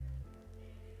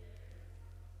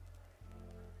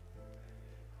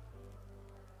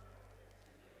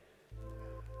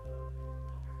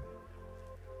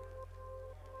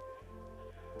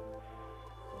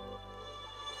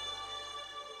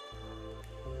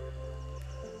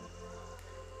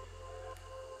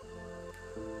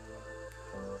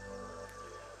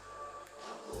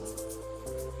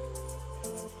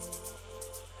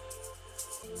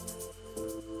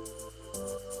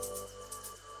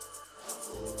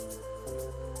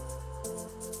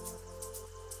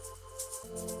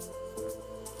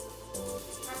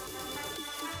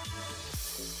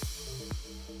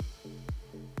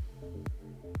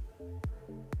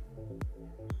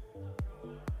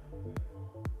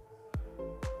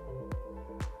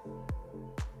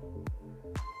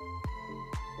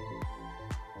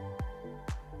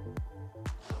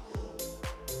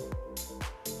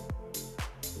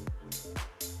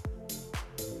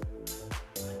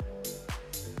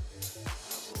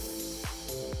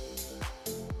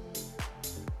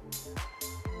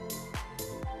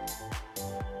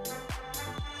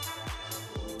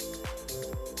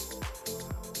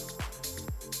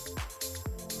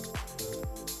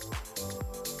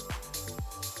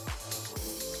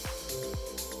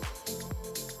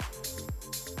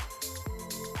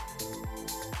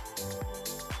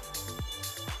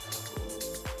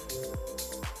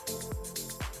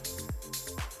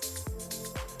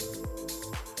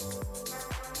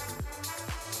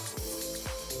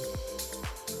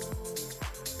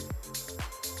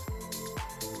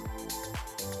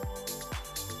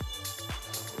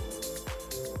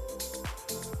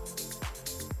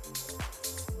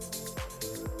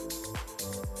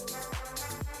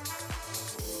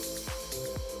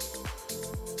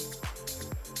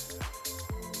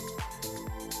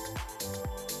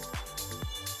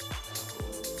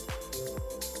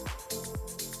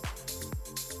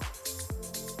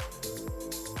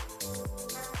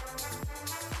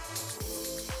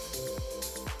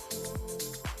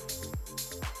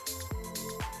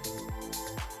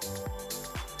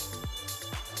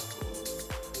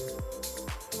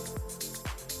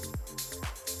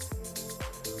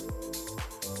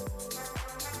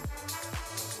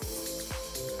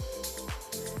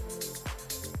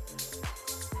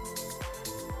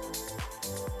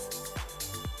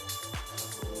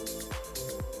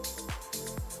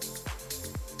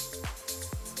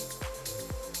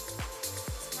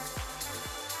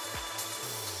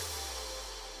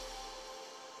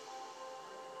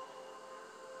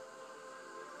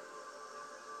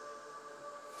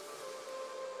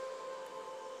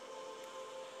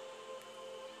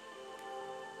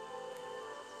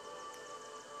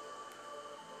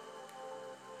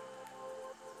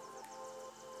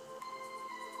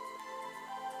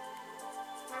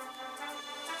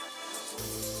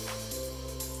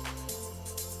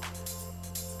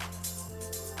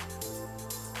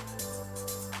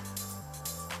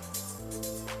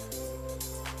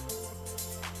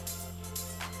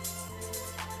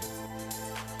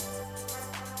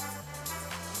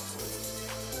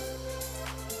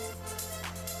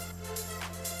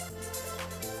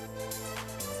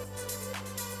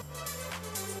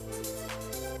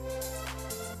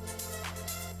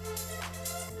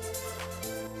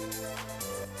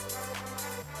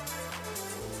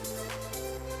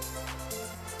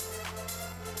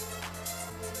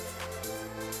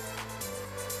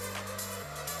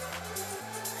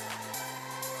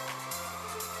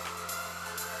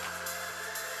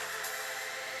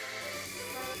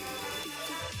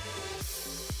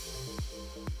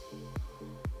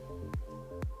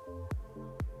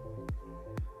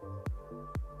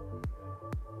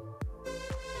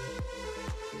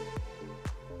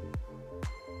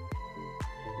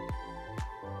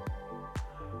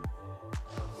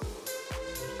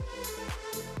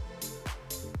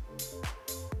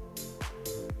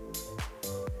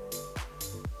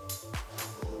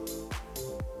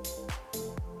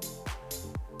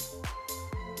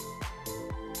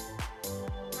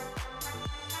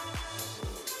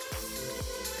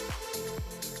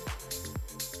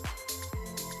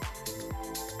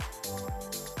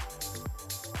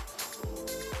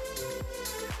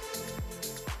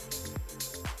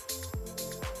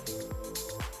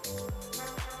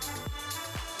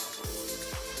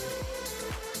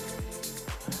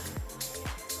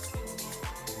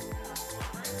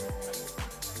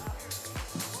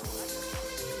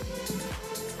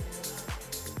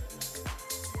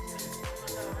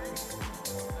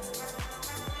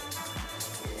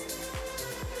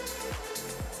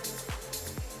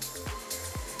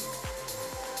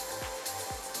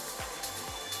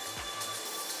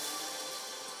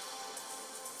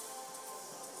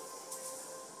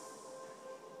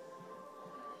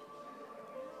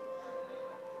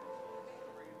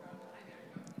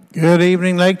Good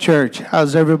evening, Lake Church.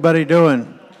 How's everybody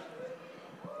doing?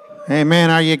 Amen.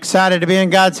 Are you excited to be in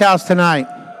God's house tonight?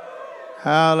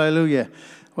 Hallelujah.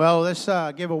 Well, let's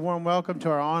give a warm welcome to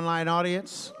our online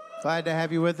audience. Glad to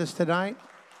have you with us tonight.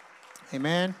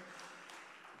 Amen.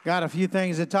 Got a few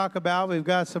things to talk about. We've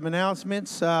got some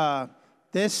announcements.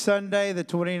 This Sunday, the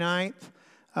 29th,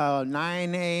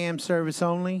 9 a.m. service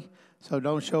only. So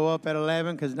don't show up at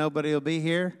 11 because nobody will be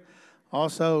here.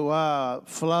 Also,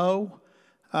 flow.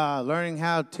 Learning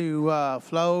how to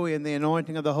flow in the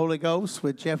anointing of the Holy Ghost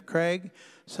with Jeff Craig.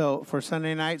 So for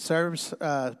Sunday night service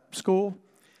school.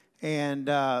 And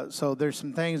so there's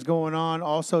some things going on.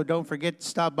 Also, don't forget to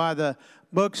stop by the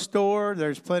bookstore.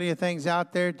 There's plenty of things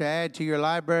out there to add to your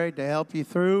library to help you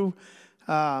through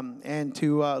and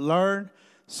to learn.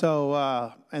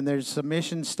 So, and there's some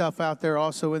mission stuff out there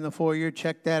also in the foyer.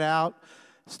 Check that out.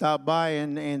 Stop by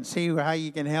and see how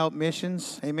you can help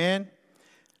missions. Amen.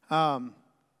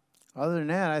 Other than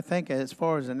that, I think as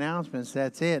far as announcements,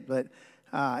 that's it. But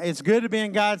it's good to be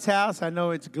in God's house. I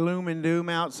know it's gloom and doom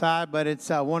outside, but it's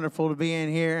wonderful to be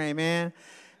in here. Amen.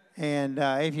 And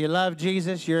if you love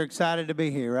Jesus, you're excited to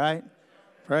be here, right?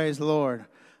 Praise the Lord.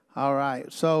 All right.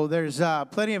 So there's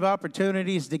plenty of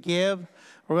opportunities to give.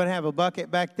 We're going to have a bucket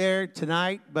back there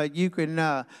tonight, but you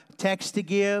can text to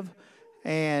give.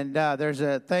 And there's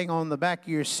a thing on the back of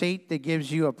your seat that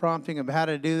gives you a prompting of how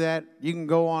to do that. You can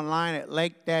go online at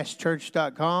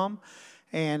lake-church.com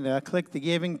and click the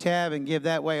giving tab and give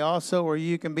that way also, or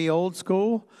you can be old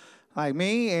school like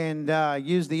me and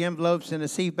use the envelopes and the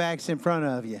seat backs in front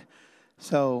of you.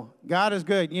 So God is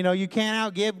good. You know, you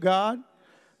can't outgive God.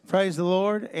 Praise the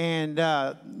Lord. And,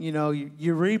 you know,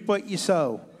 you reap what you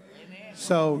sow. Amen.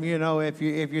 So, you know, if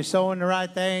you're sowing the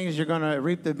right things, you're going to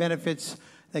reap the benefits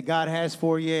that God has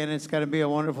for you, and it's going to be a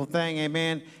wonderful thing.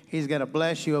 Amen. He's going to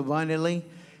bless you abundantly. Amen.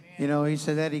 You know, he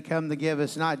said that he come to give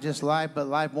us not just life, but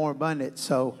life more abundant.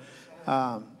 So,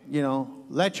 you know,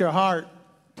 let your heart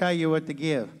tell you what to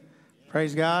give.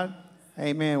 Praise God.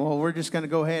 Amen. Well, we're just going to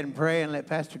go ahead and pray and let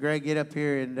Pastor Greg get up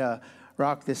here and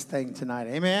rock this thing tonight.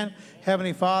 Amen.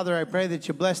 Heavenly Father, I pray that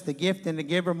you bless the gift and the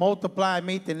giver, multiply,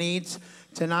 meet the needs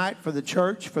tonight for the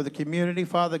church, for the community,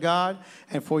 Father God,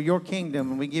 and for your kingdom.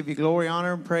 And we give you glory,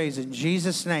 honor, and praise in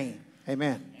Jesus' name.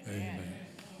 Amen. Amen.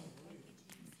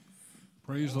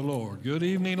 Praise the Lord. Good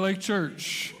evening, Lake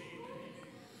Church.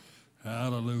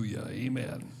 Hallelujah.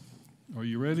 Amen. Are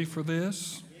you ready for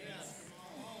this? Yes.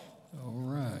 All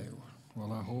right.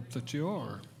 Well, I hope that you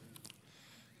are.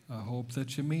 I hope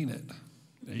that you mean it.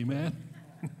 Amen.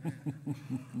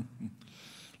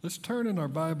 Let's turn in our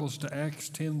Bibles to Acts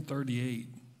 10:38.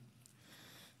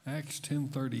 Acts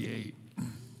 10:38.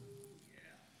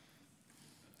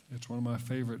 It's one of my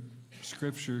favorite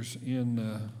scriptures in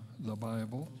the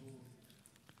Bible.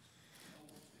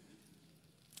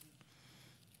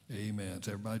 Amen. Is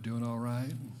everybody doing all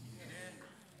right?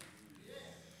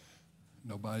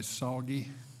 Nobody's soggy?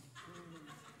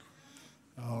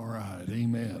 All right.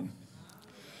 Amen.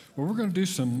 Well, we're going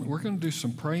to do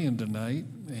some praying tonight,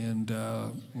 and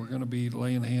we're going to be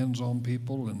laying hands on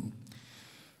people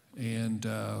and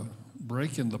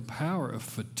breaking the power of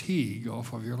fatigue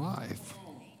off of your life.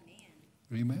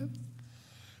 Amen.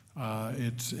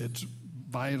 It's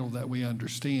vital that we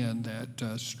understand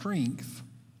that strength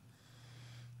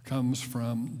comes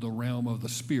from the realm of the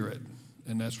Spirit,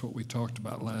 and that's what we talked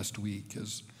about last week,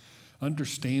 is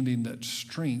understanding that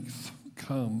strength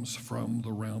comes from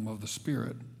the realm of the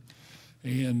Spirit.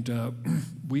 And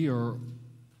we are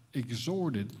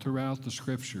exhorted throughout the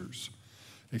Scriptures,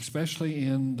 especially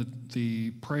in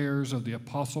the prayers of the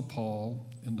Apostle Paul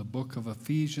in the book of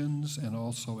Ephesians and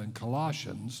also in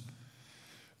Colossians,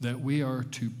 that we are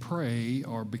to pray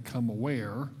or become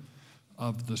aware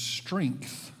of the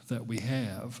strength that we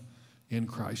have in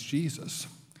Christ Jesus,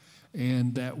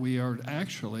 and that we are to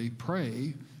actually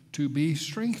pray to be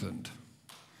strengthened,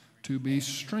 to be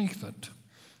strengthened.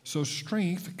 So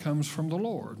strength comes from the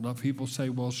Lord. Now people say,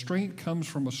 well, strength comes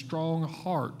from a strong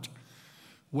heart.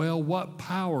 Well, what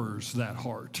powers that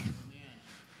heart?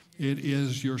 It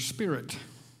is your spirit,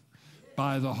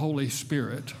 by the Holy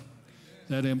Spirit,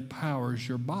 that empowers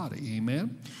your body.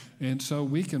 Amen? And so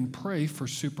we can pray for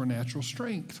supernatural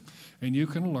strength. And you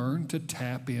can learn to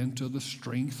tap into the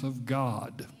strength of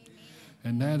God.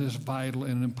 And that is vital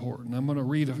and important. I'm going to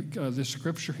read this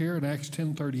scripture here in Acts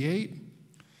 10:38.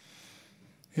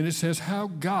 And it says, how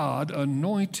God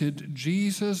anointed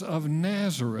Jesus of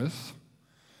Nazareth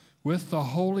with the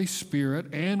Holy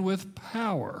Spirit and with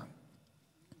power.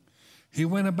 He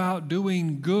went about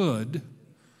doing good,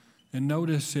 and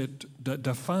notice it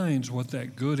defines what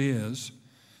that good is,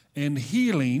 and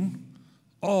healing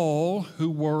all who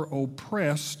were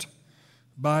oppressed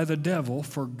by the devil,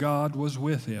 for God was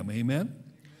with him. Amen?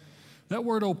 That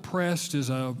word oppressed is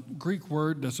a Greek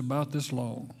word that's about this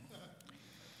long.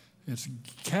 It's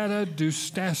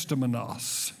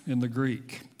katadoustastemenos in the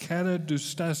Greek.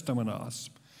 Katadoustastemenos.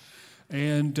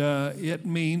 And it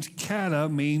means, kata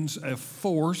means a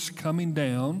force coming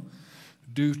down.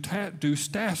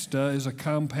 Doustasta is a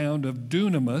compound of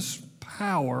dunamis,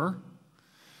 power,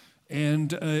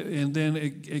 and then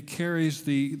it carries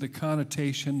the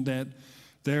connotation that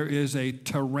there is a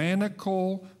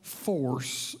tyrannical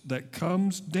force that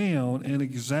comes down and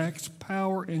exacts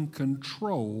power and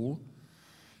control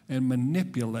and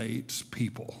manipulates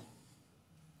people.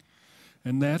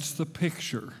 And that's the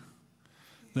picture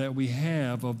that we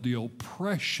have of the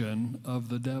oppression of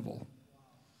the devil.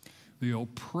 The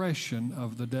oppression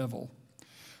of the devil.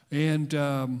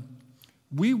 And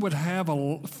we would have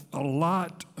a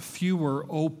lot fewer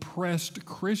oppressed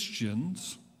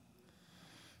Christians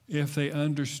if they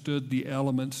understood the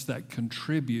elements that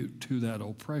contribute to that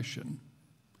oppression.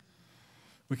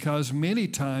 Because many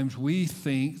times we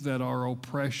think that our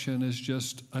oppression is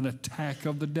just an attack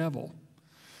of the devil,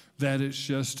 that it's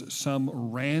just some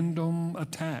random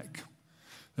attack,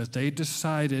 that they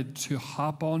decided to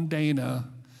hop on Dana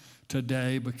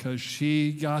today because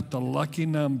she got the lucky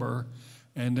number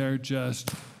and they're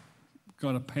just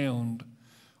going to pound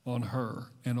on her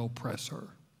and oppress her.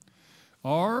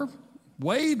 Or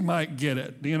Wade might get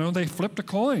it. You know, they flipped a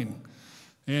coin.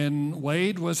 And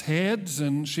Wade was heads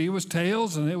and she was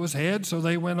tails and it was heads, so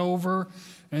they went over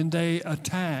and they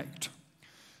attacked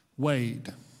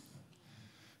Wade.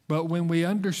 But when we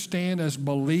understand as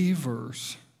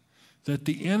believers that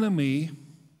the enemy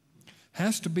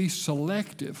has to be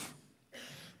selective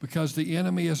because the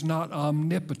enemy is not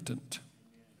omnipotent.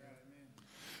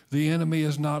 The enemy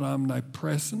is not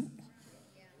omnipresent.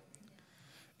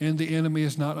 And the enemy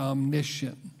is not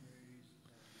omniscient.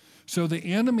 So the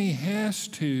enemy has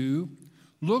to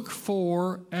look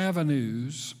for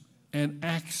avenues and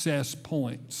access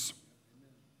points.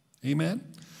 Amen?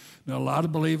 Now, a lot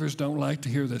of believers don't like to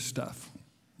hear this stuff,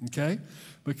 okay?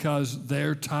 Because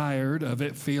they're tired of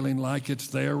it feeling like it's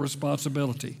their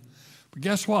responsibility. But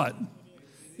guess what?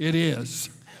 It is.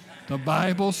 The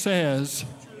Bible says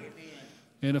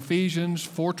in Ephesians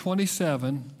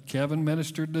 4:27, Kevin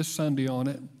ministered this Sunday on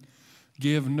it,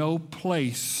 give no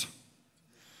place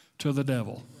to the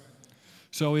devil.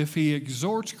 So if he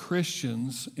exhorts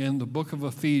Christians in the book of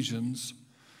Ephesians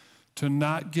to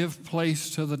not give place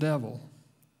to the devil,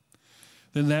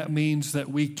 then that means that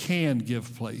we can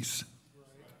give place.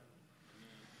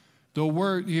 The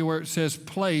word where it says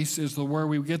place is the word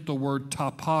we get the word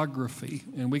topography.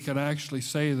 And we could actually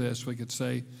say this. We could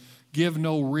say, give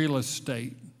no real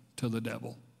estate to the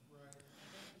devil.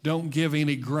 Don't give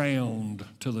any ground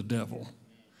to the devil.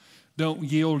 Don't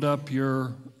yield up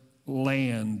your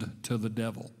land to the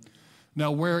devil.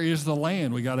 Now, where is the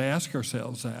land? We got to ask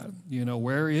ourselves that. You know,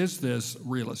 where is this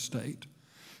real estate?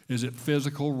 Is it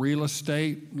physical real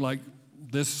estate like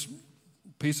this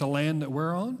piece of land that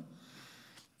we're on?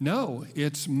 No,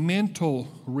 it's mental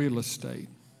real estate.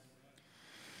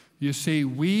 You see,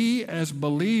 we as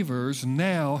believers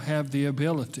now have the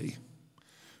ability,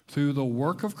 through the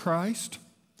work of Christ,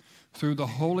 through the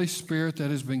Holy Spirit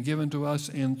that has been given to us,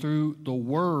 and through the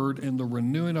Word and the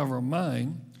renewing of our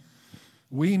mind,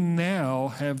 we now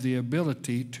have the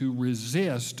ability to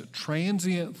resist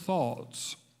transient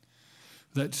thoughts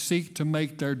that seek to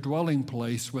make their dwelling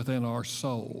place within our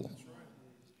soul.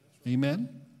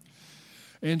 Amen?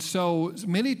 And so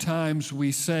many times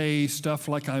we say stuff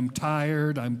like, I'm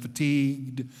tired, I'm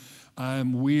fatigued,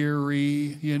 I'm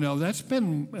weary. You know, that's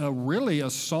been really a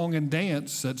song and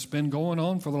dance that's been going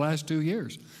on for the last 2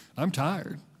 years. I'm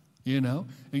tired, you know.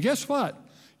 And guess what?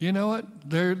 You know what?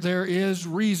 There is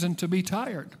reason to be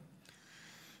tired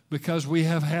because we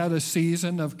have had a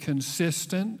season of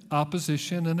consistent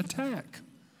opposition and attack.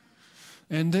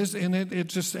 And it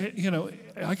just, you know,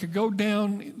 I could go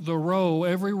down the row,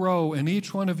 every row, and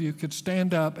each one of you could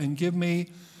stand up and give me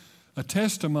a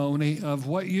testimony of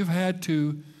what you've had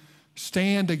to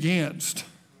stand against.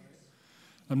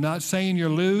 I'm not saying you're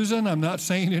losing. I'm not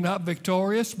saying you're not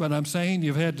victorious, but I'm saying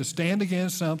you've had to stand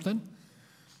against something,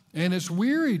 and it's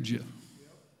wearied you.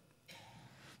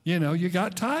 You know, you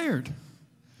got tired.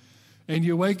 And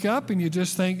you wake up and you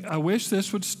just think, I wish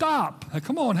this would stop.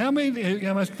 Come on, how many...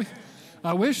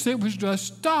 I wish it would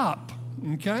just stop,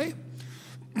 okay?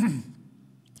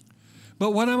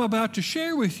 But what I'm about to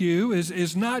share with you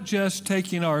is not just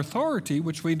taking our authority,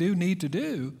 which we do need to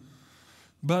do,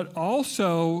 but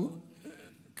also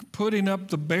putting up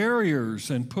the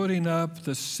barriers and putting up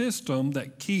the system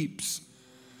that keeps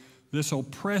this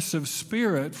oppressive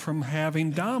spirit from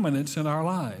having dominance in our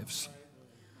lives.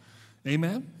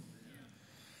 Amen?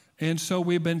 And so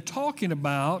we've been talking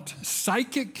about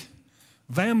psychic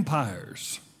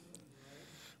vampires.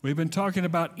 We've been talking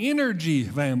about energy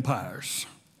vampires.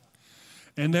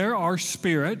 And there are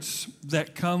spirits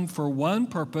that come for one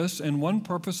purpose and one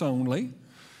purpose only,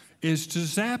 is to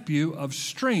zap you of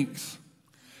strength.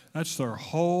 That's their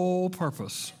whole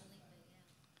purpose.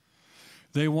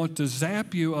 They want to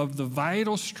zap you of the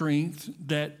vital strength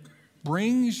that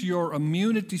brings your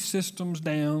immunity systems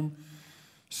down,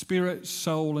 spirit,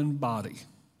 soul, and body,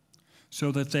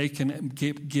 so that they can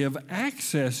give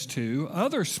access to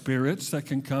other spirits that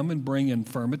can come and bring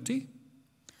infirmity,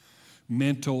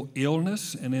 mental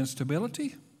illness and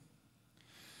instability,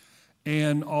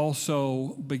 and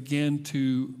also begin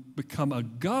to become a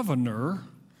governor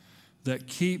that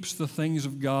keeps the things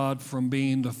of God from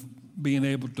being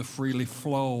able to freely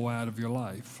flow out of your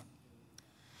life.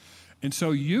 And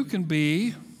so you can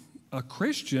be a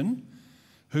Christian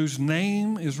whose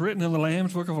name is written in the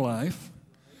Lamb's Book of Life,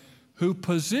 who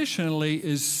positionally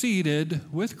is seated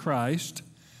with Christ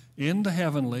in the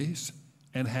heavenlies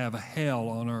and have a hell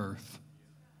on earth.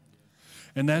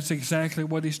 And that's exactly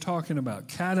what he's talking about.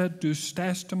 Kata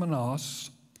dustastemenos,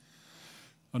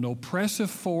 an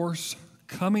oppressive force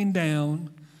coming down,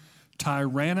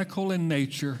 tyrannical in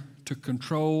nature, to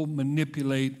control,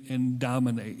 manipulate, and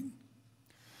dominate.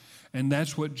 And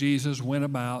that's what Jesus went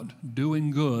about,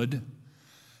 doing good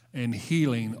and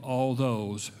healing all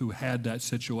those who had that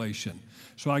situation.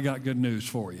 So I got good news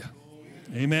for you.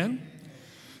 Amen?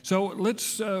 So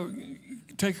let's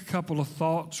take a couple of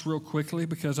thoughts real quickly,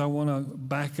 because I want to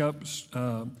back up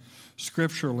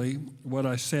scripturally what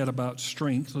I said about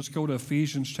strength. Let's go to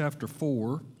Ephesians chapter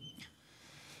 4.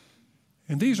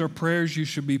 And these are prayers you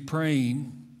should be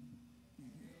praying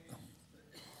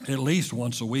at least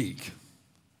once a week,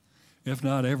 if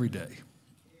not every day.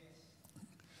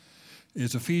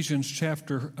 It's Ephesians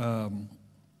chapter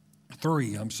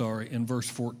 3, in verse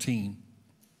 14.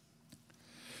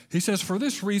 He says, "For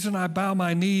this reason I bow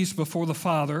my knees before the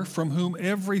Father, from whom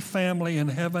every family in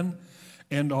heaven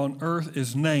and on earth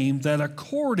is named, that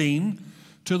according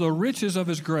to the riches of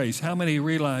his grace." How many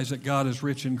realize that God is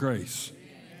rich in grace?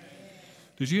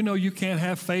 Did you know you can't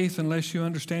have faith unless you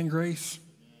understand grace?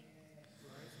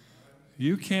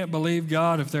 You can't believe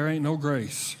God if there ain't no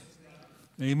grace.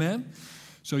 Amen?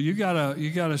 So you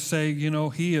gotta say,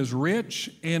 he is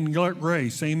rich in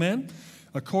grace. Amen?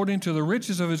 According to the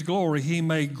riches of his glory, he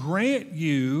may grant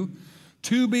you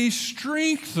to be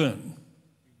strengthened.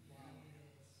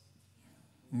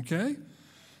 Okay?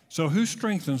 So who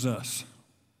strengthens us?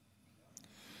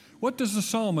 What does the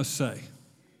psalmist say?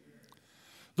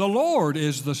 "The Lord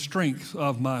is the strength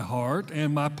of my heart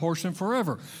and my portion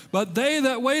forever. But they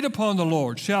that wait upon the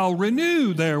Lord shall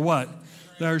renew their what?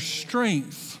 Their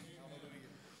strength."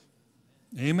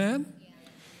 Amen?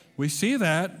 We see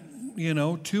that,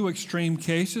 two extreme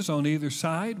cases on either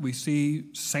side. We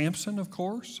see Samson, of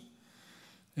course,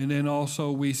 and then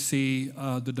also we see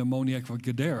the demoniac of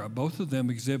Gadara. Both of them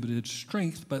exhibited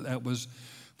strength, but that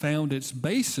found its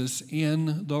basis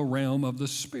in the realm of the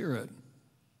Spirit.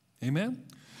 Amen?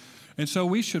 And so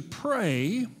we should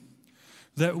pray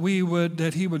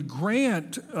that he would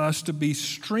grant us to be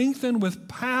strengthened with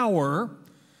power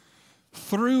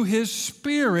through his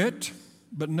Spirit.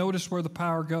 But notice where the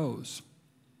power goes.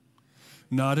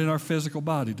 Not in our physical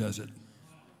body, does it?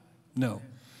 No.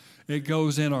 It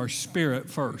goes in our spirit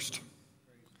first.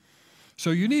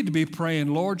 So you need to be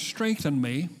praying, "Lord, strengthen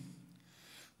me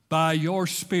by your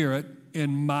Spirit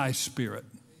in my spirit."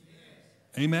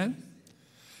 Amen?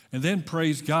 And then,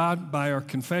 praise God, by our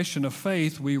confession of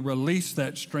faith, we release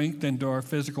that strength into our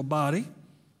physical body.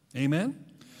 Amen?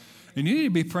 And you need to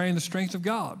be praying the strength of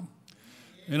God.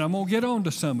 And I'm going to get on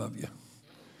to some of you.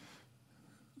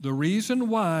 The reason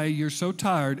why you're so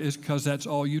tired is because that's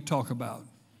all you talk about.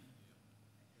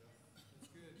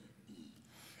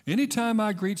 Anytime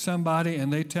I greet somebody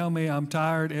and they tell me I'm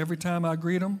tired, every time I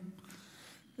greet them,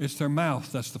 it's their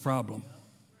mouth that's the problem.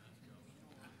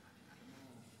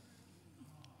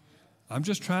 I'm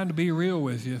just trying to be real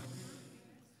with you.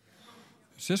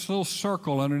 It's this little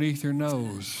circle underneath your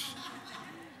nose.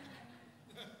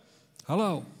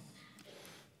 Hello.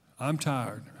 I'm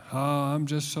tired. Oh, I'm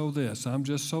just so this. I'm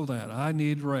just so that. I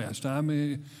need rest.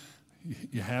 You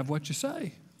have what you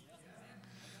say.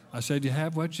 I said, you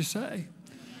have what you say.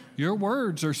 Your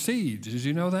words are seeds. Did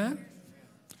you know that?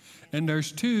 And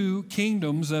there's two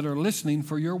kingdoms that are listening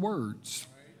for your words.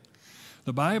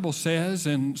 The Bible says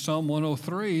in Psalm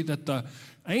 103 that the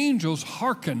angels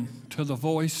hearken to the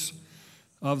voice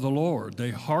of the Lord.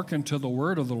 They hearken to the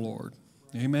word of the Lord.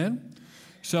 Amen?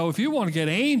 So if you want to get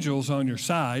angels on your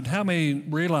side, how many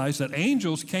realize that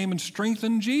angels came and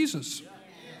strengthened Jesus?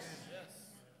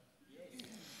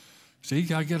 See, you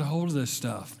got to get a hold of this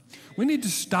stuff. We need to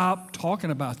stop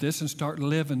talking about this and start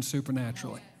living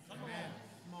supernaturally.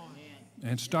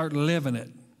 And start living it.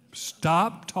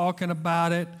 Stop talking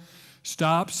about it.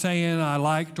 Stop saying, I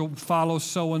like to follow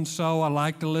so-and-so. I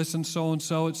like to listen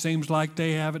so-and-so. It seems like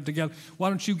they have it together. Why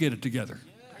don't you get it together?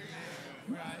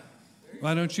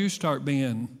 Why don't you start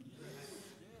being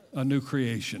a new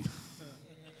creation?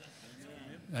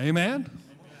 Amen?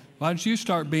 Why don't you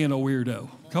start being a weirdo?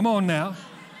 Come on now.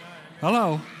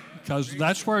 Hello? Because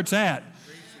that's where it's at.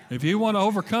 If you want to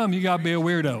overcome, you got to be a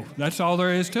weirdo. That's all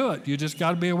there is to it. You just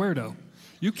got to be a weirdo.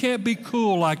 You can't be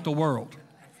cool like the world.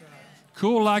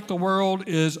 Cool like the world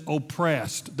is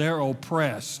oppressed. They're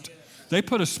oppressed. They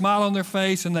put a smile on their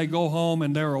face and they go home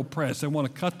and they're oppressed. They want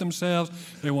to cut themselves.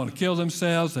 They want to kill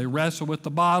themselves. They wrestle with the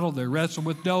bottle. They wrestle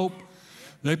with dope.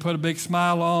 They put a big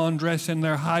smile on, dress in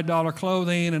their high-dollar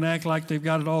clothing, and act like they've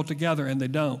got it all together, and they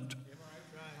don't.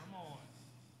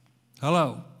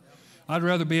 Hello. I'd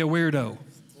rather be a weirdo.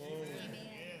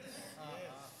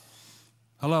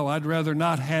 Hello. I'd rather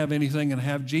not have anything and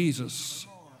have Jesus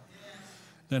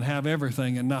than have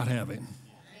everything and not have him.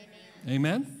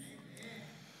 Amen?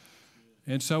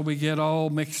 And so we get all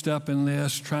mixed up in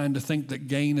this, trying to think that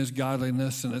gain is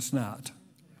godliness, and it's not.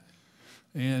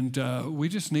 And we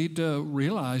just need to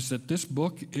realize that this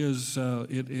book is,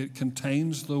 it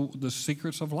contains the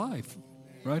secrets of life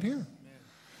right here.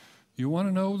 You want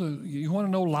to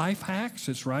know life hacks?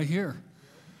 It's right here.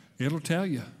 It'll tell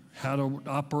you how to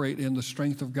operate in the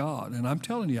strength of God. And I'm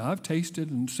telling you, I've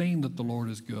tasted and seen that the Lord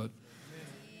is good.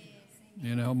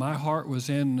 You know, my heart was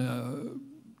in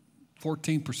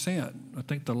 14%. I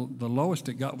think the lowest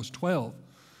it got was 12%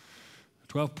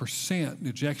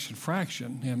 ejection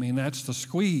fraction. I mean, that's the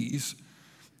squeeze.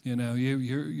 You know,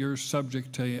 you're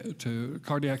subject to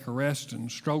cardiac arrest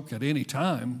and stroke at any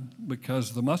time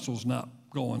because the muscle's not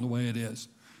going the way it is.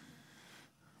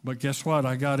 But guess what?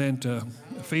 I got into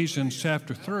Ephesians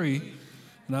chapter 3,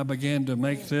 and I began to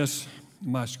make this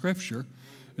my scripture.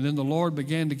 And then the Lord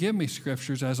began to give me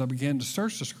scriptures as I began to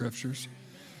search the scriptures.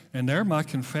 And they're my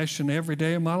confession every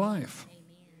day of my life.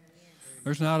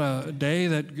 There's not a day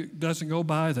that doesn't go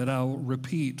by that I'll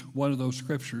repeat one of those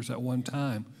scriptures at one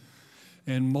time.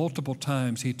 And multiple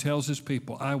times he tells his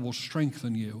people, I will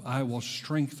strengthen you. I will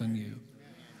strengthen you.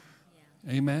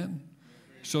 Amen?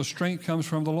 So strength comes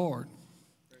from the Lord.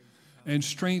 And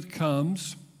strength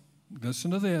comes,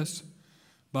 listen to this,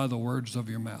 by the words of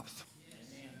your mouth.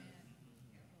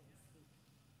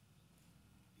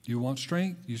 You want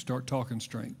strength? You start talking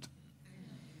strength.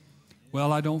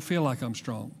 Well, I don't feel like I'm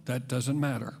strong. That doesn't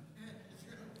matter.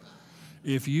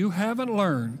 If you haven't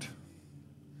learned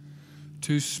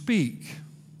to speak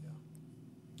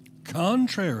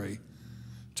contrary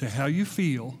to how you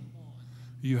feel,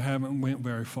 you haven't went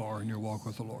very far in your walk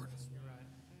with the Lord.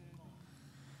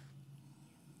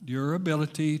 Your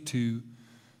ability to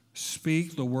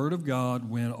speak the Word of God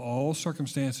when all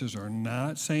circumstances are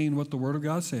not saying what the Word of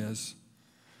God says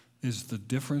is the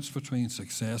difference between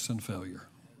success and failure.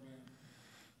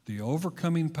 The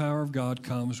overcoming power of God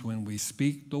comes when we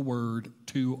speak the Word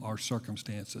to our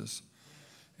circumstances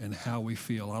and how we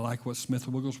feel. I like what Smith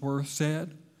Wigglesworth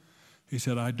said. He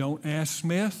said, I don't ask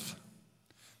Smith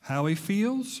how he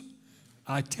feels.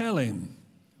 I tell him.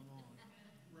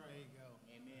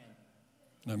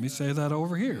 Let me say that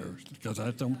over here because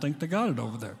I don't think they got it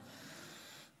over there.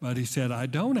 But he said, I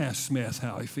don't ask Smith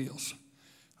how he feels.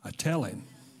 I tell him.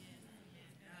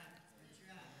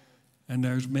 And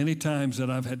there's many times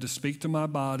that I've had to speak to my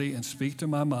body and speak to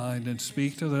my mind and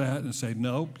speak to that and say,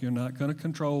 nope, you're not going to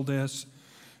control this.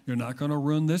 You're not going to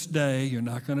ruin this day. You're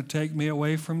not going to take me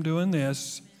away from doing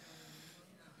this.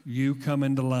 You come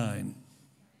into line.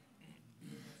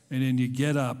 And then you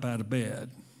get up out of bed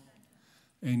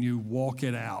and you walk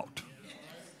it out.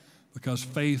 Because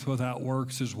faith without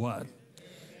works is what?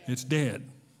 It's dead.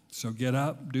 So get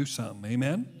up, do something.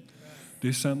 Amen?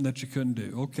 Do something that you couldn't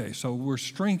do. Okay, so we're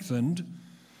strengthened.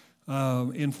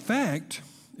 In fact,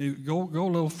 go a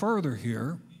little further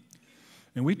here.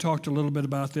 And we talked a little bit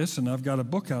about this, and I've got a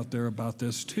book out there about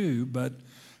this too. But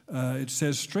it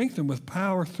says, strengthened with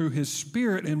power through his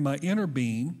Spirit in my inner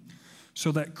being,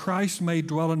 so that Christ may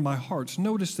dwell in my hearts.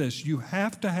 Notice this. You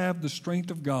have to have the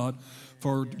strength of God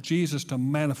for Jesus to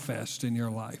manifest in your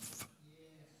life.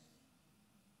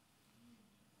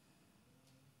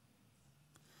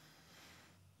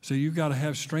 So you've got to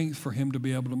have strength for him to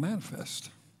be able to manifest.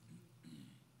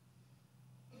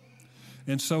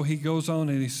 And so he goes on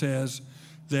and he says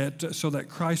that so that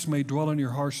Christ may dwell in your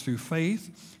hearts through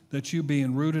faith, that you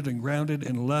being rooted and grounded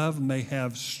in love may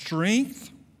have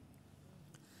strength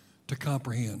to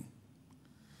comprehend.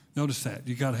 Notice that.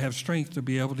 You got to have strength to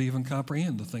be able to even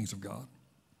comprehend the things of God.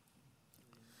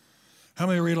 How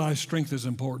many realize strength is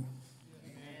important?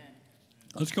 Amen.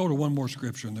 Let's go to one more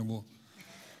scripture and then we'll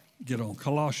get on.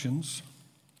 Colossians.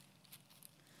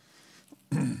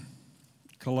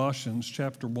 Colossians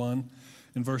chapter 1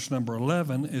 in verse number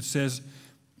 11, it says,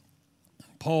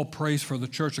 Paul prays for the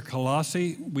church of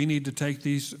Colossae. We need to take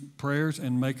these prayers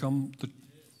and make them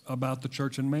about the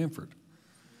church in Manford,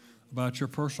 about your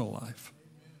personal life.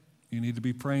 You need to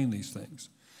be praying these things.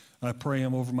 I pray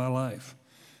them over my life.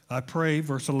 I pray,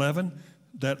 verse 11,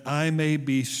 that I may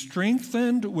be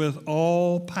strengthened with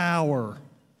all power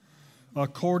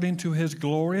according to his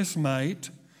glorious might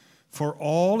for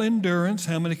all endurance.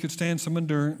 How many could stand some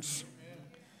endurance?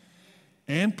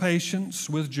 And patience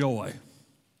with joy.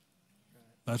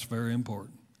 That's very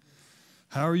important.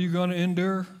 How are you going to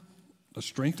endure? The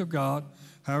strength of God.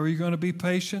 How are you going to be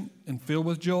patient and filled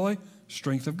with joy?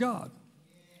 Strength of God.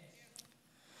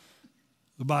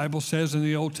 The Bible says in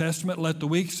the Old Testament, let the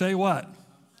weak say what?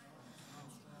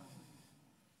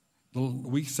 The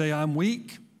weak say I'm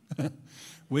weak.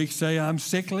 Weak say I'm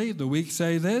sickly. The weak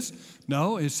say this.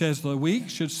 No, it says the weak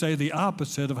should say the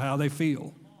opposite of how they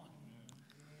feel.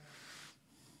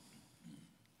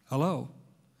 Hello.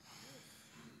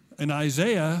 In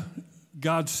Isaiah,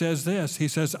 God says this. He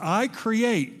says, I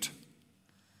create.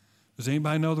 Does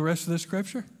anybody know the rest of this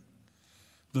scripture?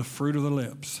 The fruit of the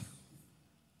lips.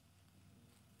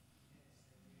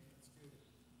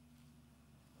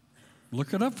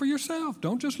 Look it up for yourself.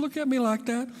 Don't just look at me like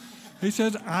that. He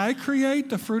says, I create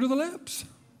the fruit of the lips.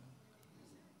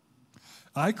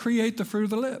 I create the fruit of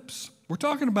the lips. We're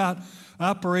talking about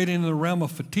operating in the realm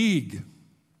of fatigue,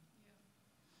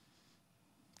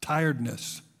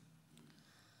 tiredness,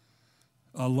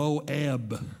 a low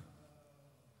ebb.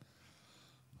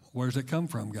 Where does it come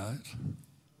from, guys?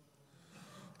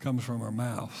 It comes from our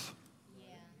mouth.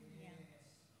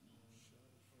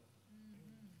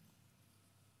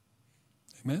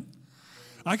 Amen?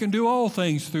 I can do all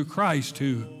things through Christ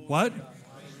who, what?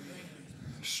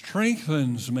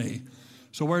 Strengthens me.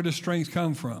 So where does strength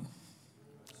come from?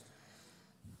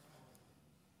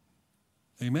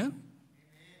 Amen?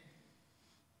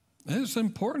 It's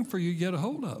important for you to get a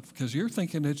hold of because you're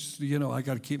thinking it's, I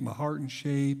got to keep my heart in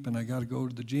shape and I got to go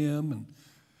to the gym and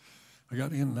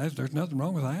there's nothing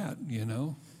wrong with that,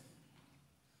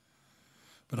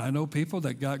 But I know people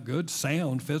that got good,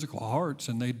 sound, physical hearts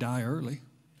and they die early.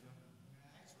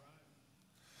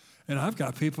 And I've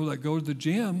got people that go to the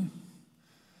gym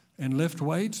and lift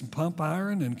weights and pump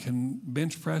iron and can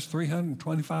bench press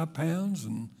 325 pounds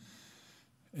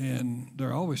and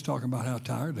they're always talking about how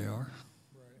tired they are.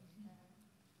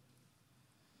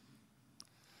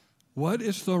 What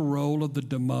is the role of the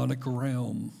demonic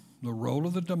realm? The role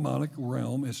of the demonic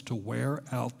realm is to wear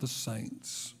out the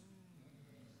saints.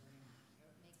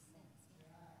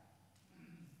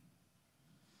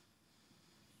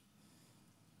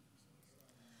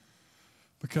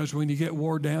 Because when you get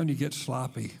wore down, you get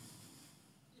sloppy.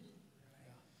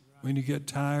 When you get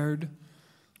tired,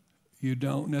 you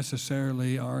aren't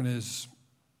as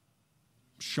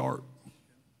sharp.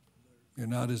 You're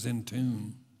not as in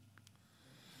tune.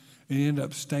 And you end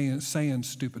up saying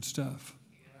stupid stuff.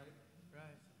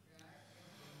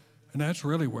 And that's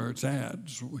really where it's at.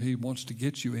 He wants to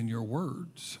get you in your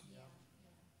words.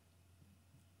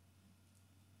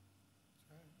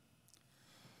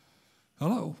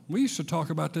 Hello. We used to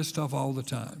talk about this stuff all the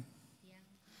time.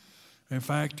 In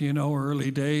fact,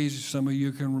 early days, some of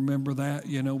you can remember that,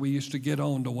 we used to get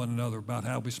on to one another about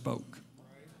how we spoke.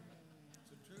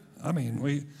 I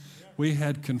mean, we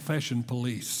had confession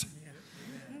police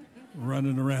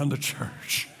running around the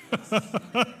church.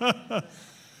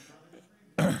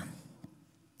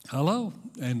 Hello.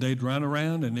 And they'd run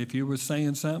around, and if you were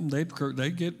saying something,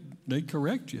 they'd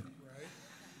correct you.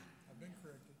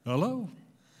 Hello.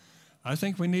 I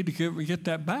think we need to get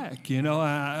that back.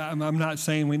 I'm not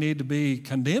saying we need to be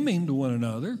condemning to one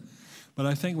another, but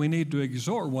I think we need to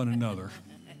exhort one another.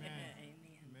 Amen.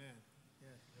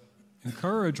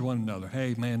 Encourage one another.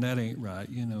 Hey, man, that ain't right.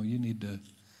 You need to,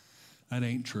 that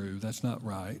ain't true. That's not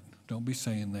right. Don't be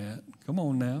saying that. Come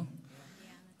on now.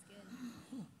 Yeah, that's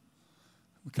good.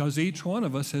 Because each one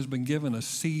of us has been given a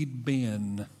seed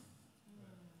bin.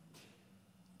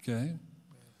 Okay?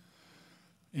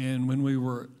 And when we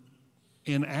were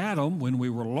in Adam, when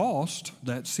we were lost,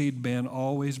 that seed bin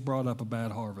always brought up a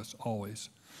bad harvest, always.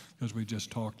 Because we just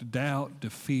talked doubt,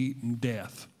 defeat, and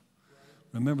death.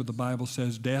 Remember, the Bible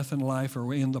says death and life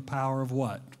are in the power of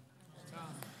what?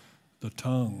 The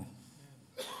tongue.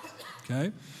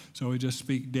 Okay? So we just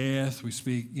speak death, we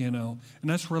speak, and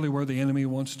that's really where the enemy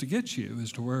wants to get you,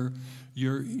 is to where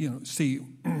you're, see,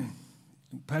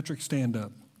 Patrick, stand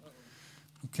up.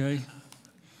 Okay?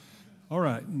 All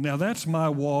right, now that's my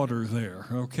water there,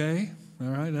 okay? All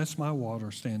right, that's my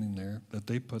water standing there that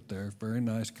they put there. Very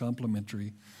nice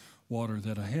complimentary water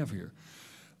that I have here.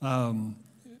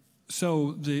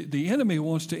 So the enemy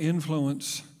wants to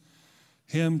influence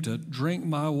him to drink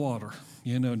my water.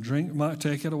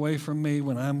 Take it away from me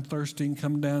when I'm thirsty and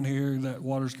come down here. That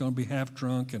water's going to be half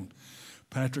drunk and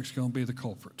Patrick's going to be the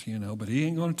culprit, But he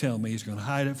ain't going to tell me. He's going to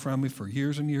hide it from me for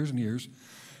years and years and years.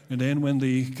 And then when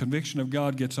the conviction of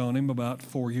God gets on him about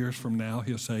 4 years from now,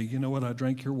 he'll say, you know what, I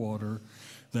drank your water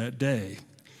that day.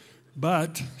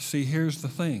 But, see, here's the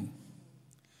thing.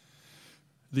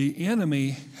 The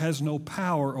enemy has no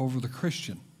power over the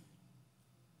Christian.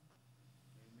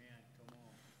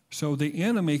 So the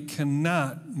enemy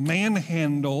cannot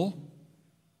manhandle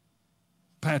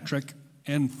Patrick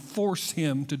and force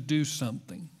him to do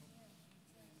something.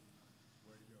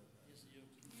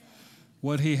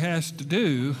 What he has to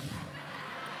do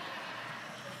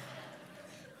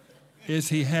is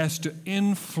he has to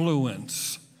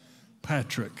influence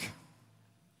Patrick.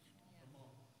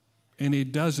 And he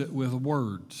does it with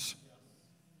words.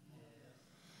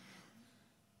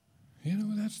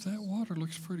 That water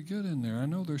looks pretty good in there. I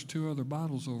know there's 2 other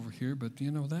bottles over here, but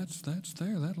that's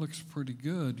there. That looks pretty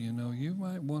good. You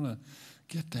might want to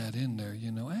get that in there.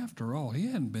 After all, he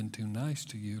hadn't been too nice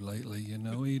to you lately.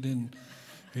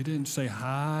 He didn't say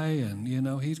hi, and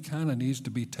he kind of needs to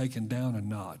be taken down a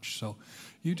notch. So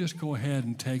you just go ahead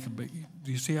and take a bit.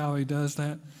 Do you see how he does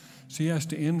that? So he has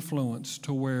to influence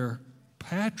to where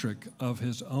Patrick, of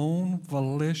his own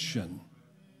volition,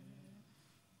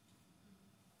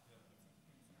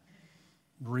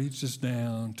 reaches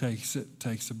down, takes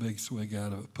a big swig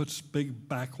out of it, puts big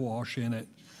backwash in it,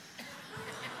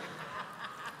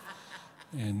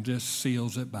 and just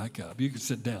seals it back up. You can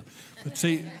sit down. But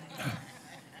see,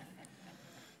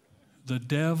 the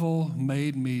devil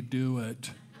made me do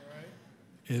it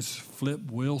is Flip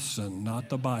Wilson, not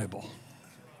the Bible.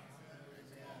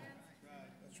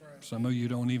 Some of you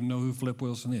don't even know who Flip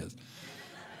Wilson is.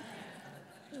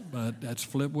 But that's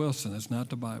Flip Wilson. It's not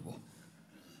the Bible.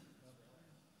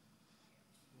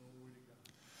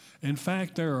 In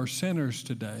fact, there are sinners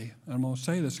today. I'm going to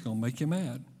say this, it's going to make you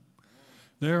mad.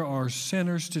 There are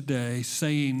sinners today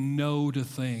saying no to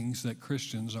things that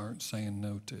Christians aren't saying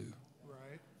no to.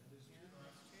 Right.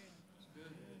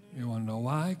 You want to know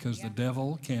why? Because the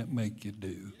devil can't make you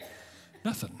do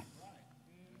nothing.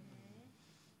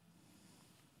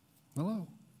 Hello.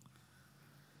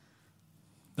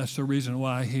 That's the reason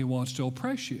why he wants to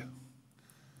oppress you.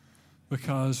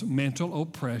 Because mental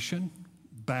oppression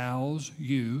bows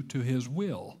you to his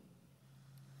will.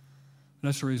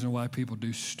 That's the reason why people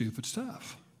do stupid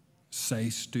stuff, say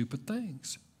stupid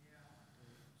things,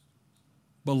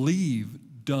 believe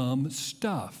dumb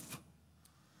stuff.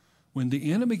 When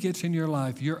the enemy gets in your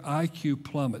life, your IQ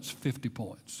plummets 50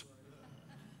 points.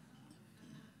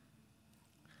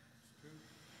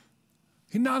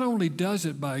 He not only does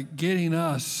it by getting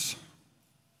us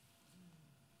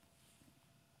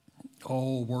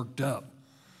all worked up,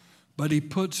 but he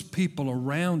puts people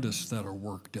around us that are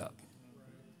worked up.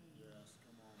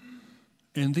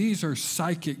 And these are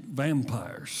psychic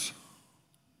vampires.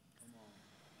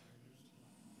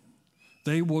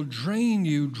 They will drain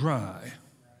you dry.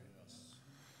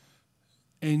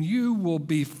 And you will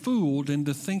be fooled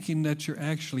into thinking that you're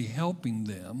actually helping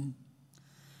them,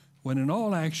 when in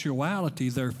all actuality,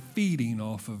 they're feeding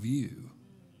off of you.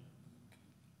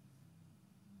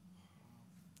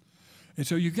 And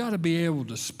so you got to be able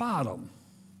to spot them.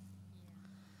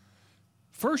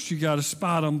 First, you got to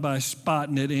spot them by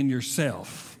spotting it in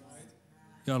yourself.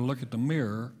 You got to look at the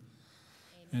mirror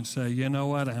and say, you know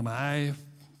what, am I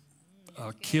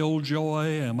a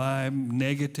killjoy? Am I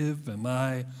negative? Am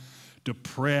I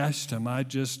depressed? Am I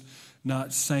just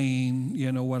not saying,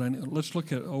 you know what? Let's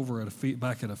look at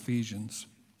back at Ephesians.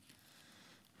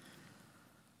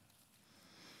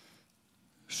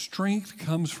 Strength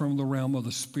comes from the realm of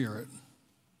the Spirit.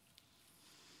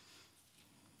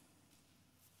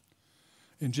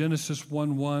 In Genesis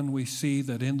 1:1, we see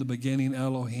that in the beginning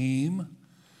Elohim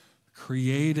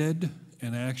created,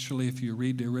 and actually if you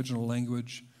read the original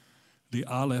language, the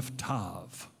Aleph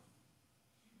Tav,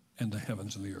 and the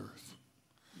heavens and the earth.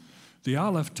 The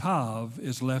Aleph Tav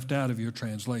is left out of your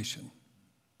translation.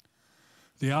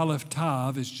 The Aleph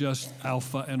Tav is just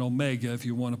Alpha and Omega if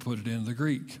you want to put it in the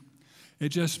Greek. It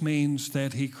just means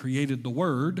that he created the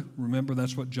Word. Remember,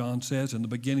 that's what John says. In the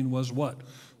beginning was what?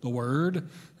 The Word.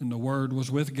 And the Word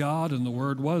was with God, and the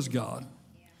Word was God.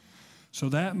 So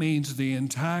that means the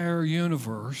entire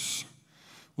universe,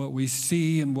 what we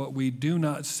see and what we do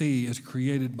not see, is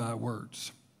created by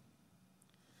words.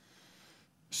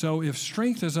 So if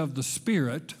strength is of the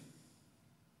Spirit,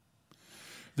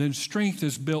 then strength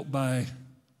is built by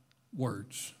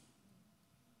words.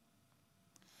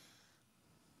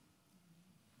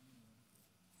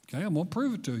 Okay, I'm going to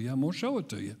prove it to you. I'm going to show it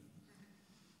to you.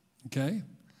 Okay?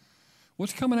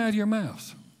 What's coming out of your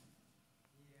mouth?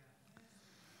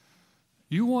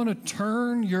 You want to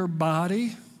turn your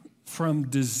body from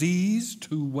disease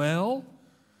to well,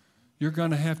 you're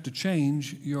going to have to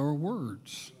change your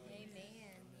words. Amen.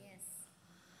 Yes.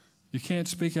 You can't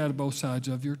speak out of both sides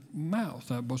of your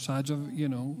mouth, both sides of,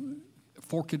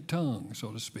 forked tongue,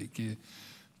 so to speak. You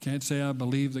can't say, I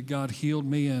believe that God healed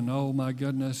me, and oh my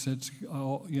goodness, it's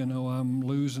all, I'm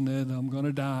losing it, I'm going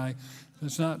to die.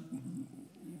 That's not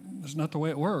the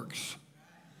way it works.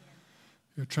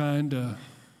 You're trying to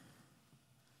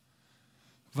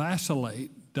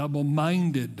vacillate,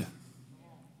 double-minded.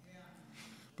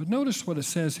 But notice what it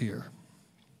says here.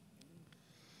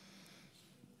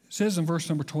 It says in verse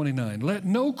number 29, let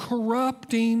no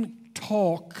corrupting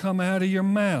talk come out of your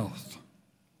mouth.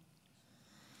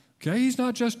 Okay, he's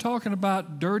not just talking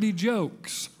about dirty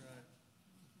jokes,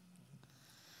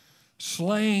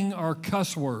 slang or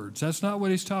cuss words. That's not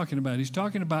what he's talking about. He's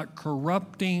talking about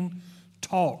corrupting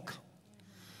talk.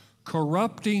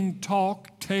 Corrupting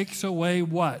talk takes away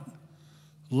what?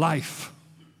 Life.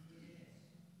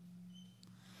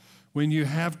 When you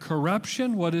have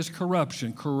corruption, what is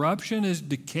corruption? Corruption is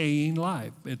decaying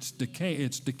life. It's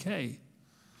decay.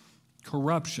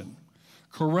 Corruption.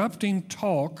 Corrupting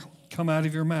talk come out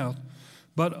of your mouth,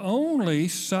 but only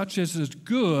such as is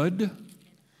good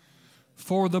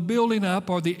for the building up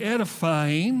or the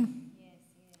edifying,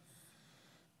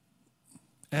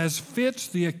 as fits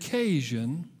the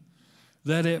occasion,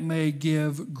 that it may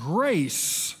give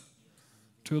grace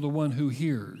to the one who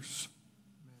hears.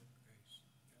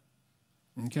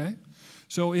 Okay?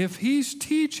 So if he's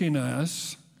teaching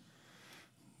us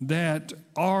that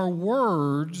our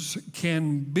words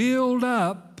can build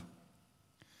up,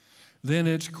 then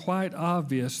it's quite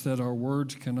obvious that our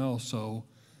words can also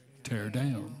tear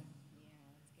down.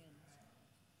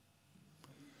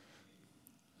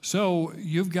 So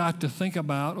you've got to think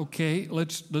about, okay,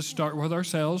 let's start with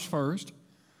ourselves first.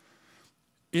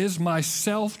 Is my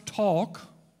self-talk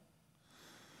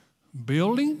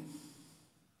building,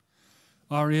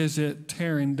 or is it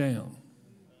tearing down?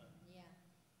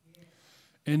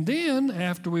 And then,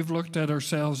 after we've looked at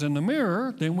ourselves in the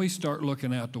mirror, then we start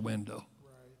looking out the window.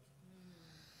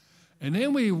 And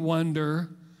then we wonder,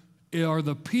 are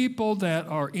the people that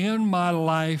are in my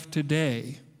life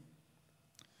today,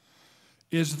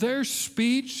 is their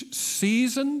speech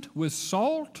seasoned with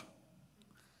salt?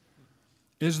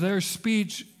 Is their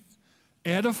speech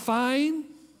edifying?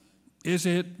 Is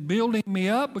it building me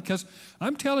up? Because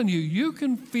I'm telling you, you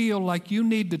can feel like you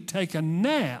need to take a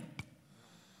nap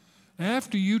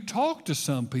after you talk to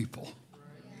some people.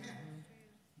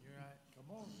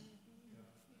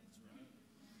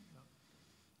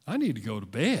 I need to go to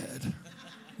bed.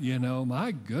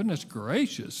 My goodness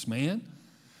gracious, man.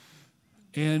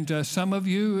 And some of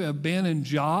you have been in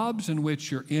jobs in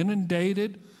which you're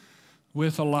inundated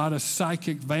with a lot of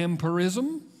psychic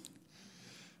vampirism,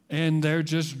 and they're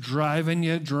just draining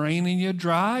you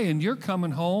dry, and you're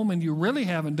coming home and you really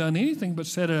haven't done anything but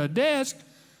sit at a desk,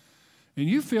 and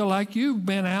you feel like you've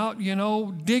been out,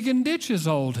 digging ditches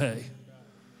all day.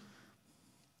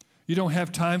 You don't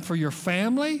have time for your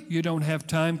family. You don't have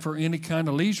time for any kind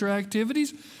of leisure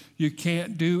activities. You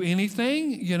can't do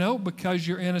anything, because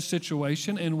you're in a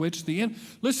situation in which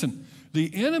listen,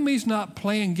 the enemy's not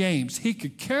playing games. He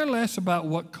could care less about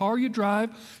what car you drive.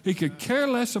 He could care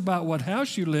less about what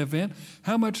house you live in,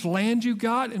 how much land you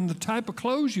got, and the type of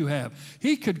clothes you have.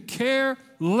 He could care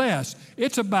less.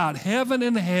 It's about heaven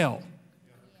and hell.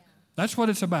 That's what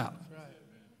it's about.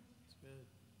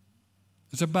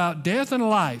 It's about death and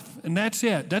life, and that's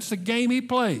it. That's the game he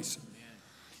plays.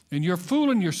 And you're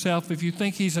fooling yourself if you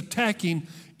think he's attacking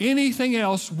anything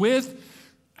else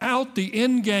without the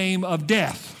end game of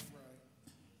death.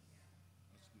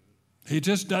 He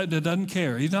just doesn't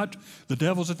care. He's not, the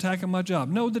devil's attacking my job.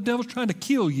 No, the devil's trying to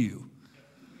kill you.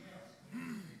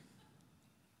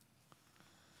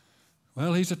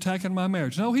 Well, he's attacking my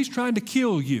marriage. No, he's trying to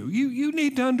kill you. You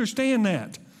need to understand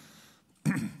that.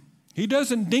 He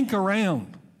doesn't dink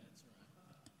around.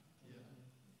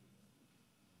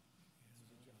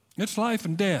 It's life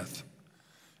and death.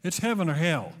 It's heaven or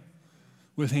hell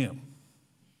with him.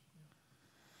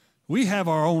 We have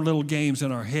our own little games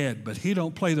in our head, but he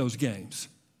don't play those games.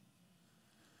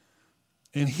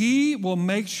 And he will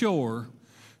make sure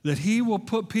that he will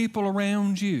put people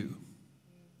around you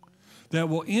that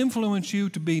will influence you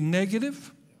to be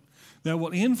negative, that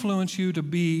will influence you to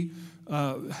be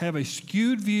have a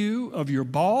skewed view of your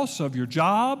boss, of your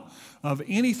job, of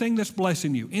anything that's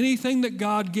blessing you. Anything that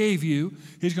God gave you,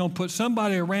 he's going to put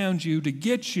somebody around you to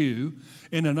get you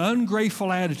in an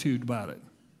ungrateful attitude about it.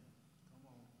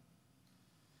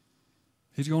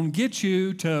 He's going to get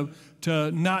you to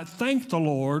not thank the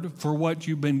Lord for what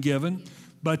you've been given,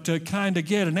 but to kind of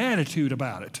get an attitude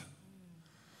about it.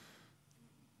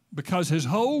 Because his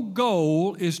whole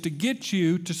goal is to get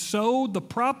you to sow the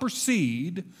proper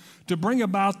seed to bring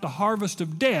about the harvest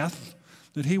of death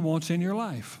that he wants in your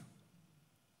life.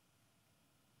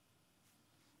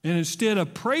 And instead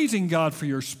of praising God for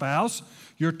your spouse,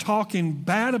 you're talking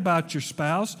bad about your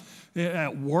spouse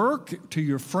at work, to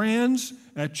your friends,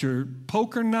 at your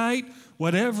poker night,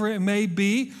 whatever it may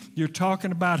be. You're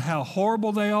talking about how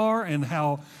horrible they are and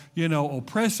how,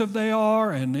 oppressive they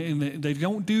are, and they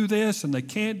don't do this and they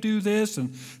can't do this,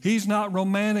 and he's not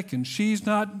romantic and she's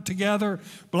not together,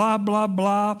 blah, blah,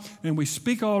 blah. And we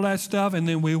speak all that stuff, and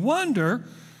then we wonder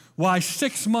why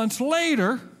 6 months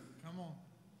later,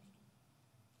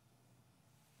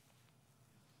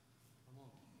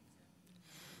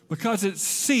 because it's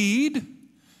seed,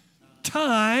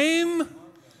 time,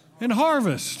 and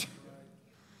harvest.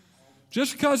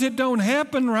 Just because it don't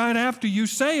happen right after you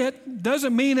say it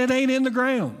doesn't mean it ain't in the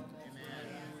ground.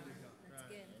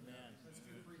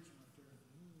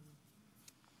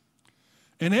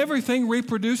 And everything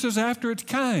reproduces after its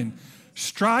kind.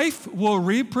 Strife will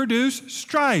reproduce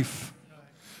strife.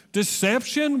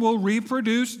 Deception will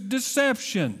reproduce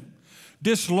deception.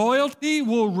 Disloyalty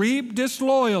will reap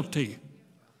disloyalty.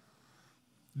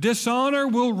 Dishonor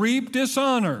will reap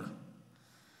dishonor.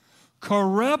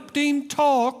 Corrupting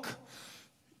talk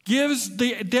gives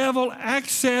the devil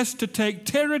access to take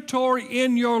territory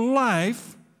in your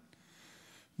life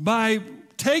by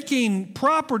taking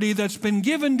property that's been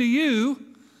given to you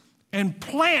and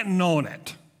planting on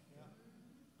it.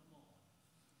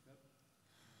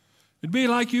 It'd be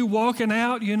like you walking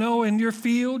out, in your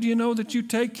field, that you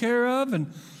take care of,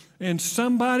 and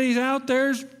somebody's out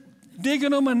there's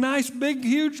digging them a nice, big,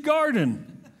 huge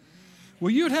garden. Well,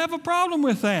 you'd have a problem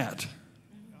with that.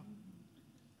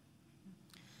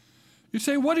 You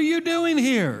say, what are you doing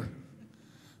here?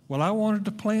 Well, I wanted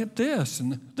to plant this,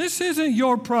 and this isn't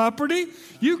your property.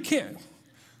 You can't.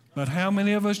 But how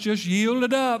many of us just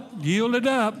yielded up? Yeah,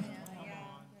 that's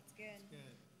good.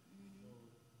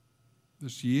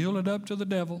 Just yielded up to the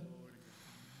devil.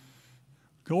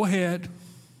 Go ahead.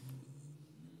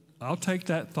 I'll take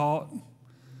that thought.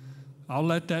 I'll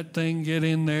let that thing get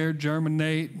in there,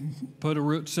 germinate, put a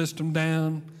root system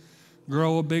down,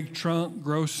 grow a big trunk,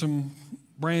 grow some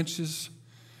branches,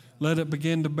 let it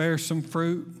begin to bear some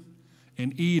fruit,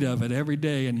 and eat of it every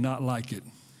day and not like it.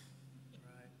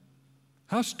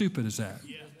 How stupid is that?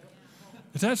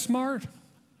 Is that smart?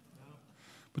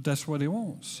 But that's what he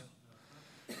wants.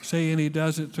 See, and he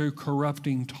does it through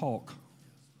corrupting talk.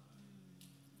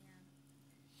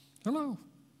 Hello.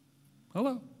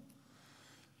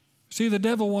 See, the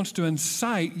devil wants to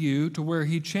incite you to where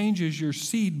he changes your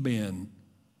seed bin.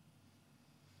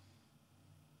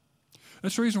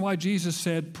 That's the reason why Jesus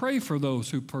said, pray for those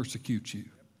who persecute you.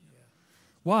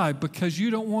 Why? Because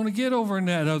you don't want to get over in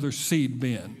that other seed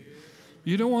bin.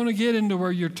 You don't want to get into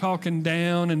where you're talking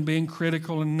down and being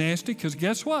critical and nasty, because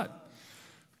guess what?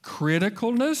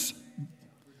 Criticalness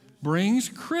brings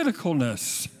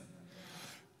criticalness.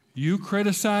 You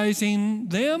criticizing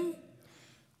them,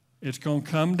 it's going to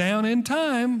come down in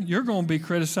time. You're going to be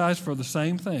criticized for the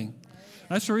same thing.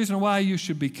 That's the reason why you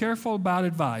should be careful about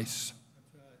advice.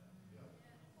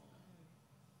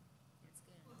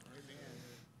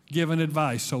 Giving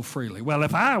advice so freely. Well,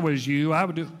 if I was you, I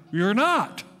would do. You're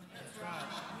not.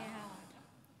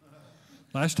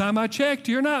 Last time I checked,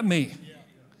 you're not me.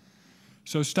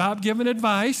 So stop giving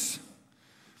advice,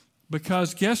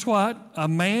 because guess what? A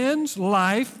man's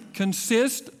life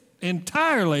consists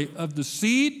entirely of the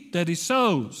seed that he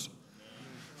sows.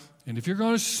 And if you're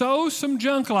going to sow some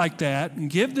junk like that and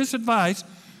give this advice,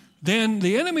 then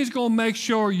the enemy's going to make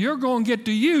sure you're going to get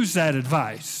to use that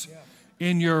advice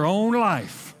in your own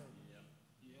life.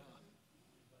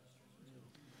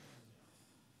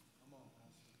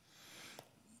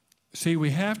 See,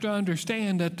 we have to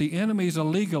understand that the enemy's a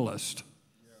legalist.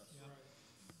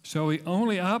 So he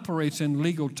only operates in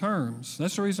legal terms.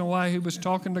 That's the reason why he was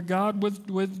talking to God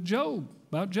with Job,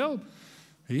 about Job.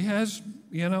 He has,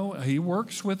 he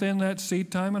works within that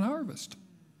seed time and harvest.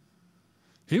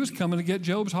 He was coming to get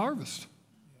Job's harvest.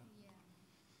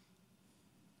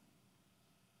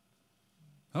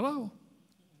 Hello?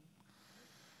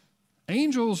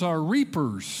 Angels are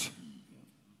reapers.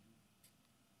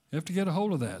 You have to get a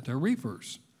hold of that. They're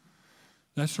reapers.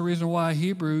 That's the reason why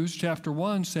Hebrews chapter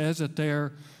 1 says that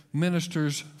they're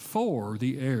ministers for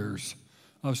the heirs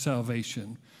of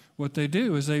salvation. What they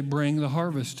do is they bring the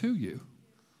harvest to you.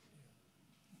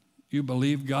 You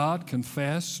believe God,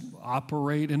 confess,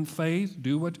 operate in faith,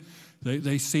 do what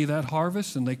they see that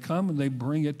harvest, and they come and they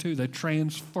bring it to you. They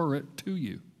transfer it to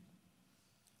you.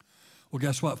 Well,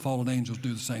 guess what? Fallen angels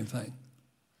do the same thing.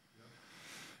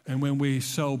 And when we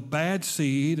sow bad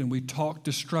seed and we talk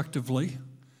destructively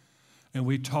and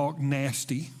we talk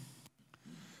nasty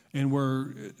and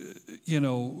we're,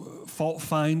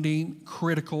 fault-finding,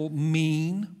 critical,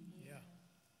 mean,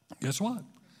 guess what?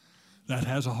 That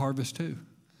has a harvest too.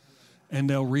 And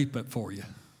they'll reap it for you.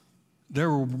 They're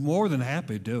more than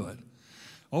happy to do it.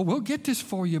 Oh, we'll get this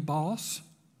for you, boss.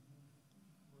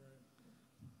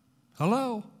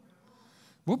 Hello?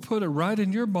 We'll put it right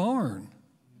in your barn.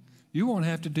 You won't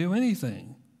have to do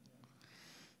anything.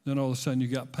 Then all of a sudden you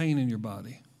got pain in your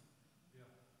body.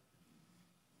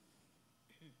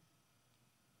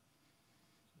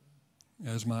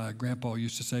 As my grandpa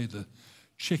used to say, the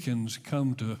chickens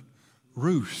come to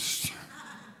roost.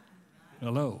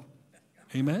 Hello.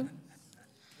 Amen?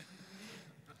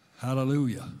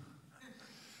 Hallelujah.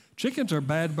 Chickens are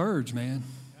bad birds, man.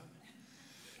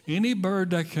 Any bird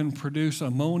that can produce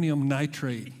ammonium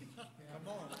nitrate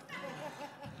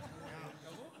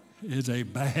is a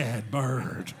bad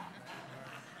bird.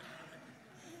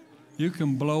 You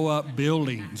can blow up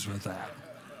buildings with that.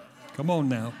 Come on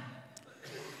now.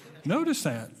 Notice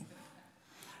that.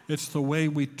 It's the way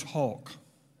we talk.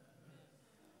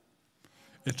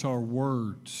 It's our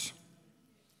words.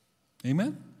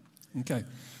 Amen? Okay.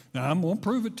 Now, I'm going to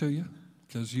prove it to you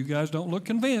because you guys don't look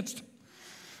convinced.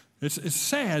 It's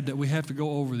sad that we have to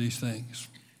go over these things.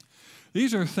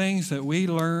 These are things that we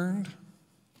learned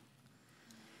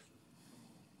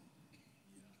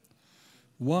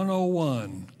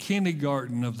 101,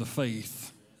 kindergarten of the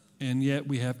faith, and yet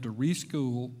we have to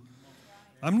reschool.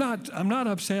 I'm not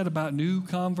upset about new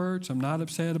converts. I'm not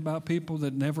upset about people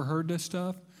that never heard this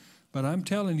stuff, but I'm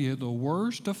telling you, the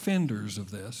worst offenders of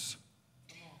this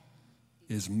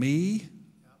is me,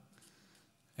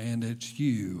 and it's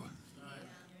you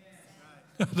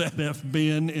that have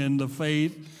been in the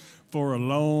faith for a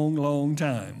long, long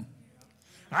time.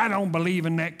 I don't believe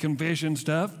in that confession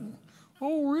stuff.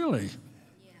 Oh, really?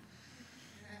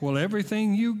 Well,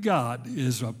 everything you got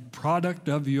is a product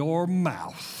of your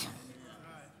mouth.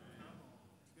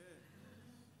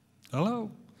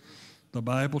 Hello? The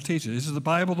Bible teaches. Is the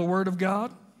Bible the Word of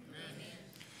God?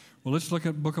 Well, let's look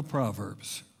at the book of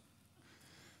Proverbs.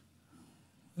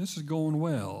 This is going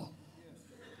well.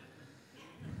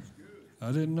 I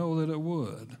didn't know that it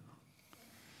would.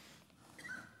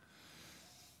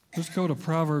 Let's go to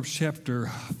Proverbs chapter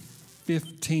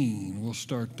 15. We'll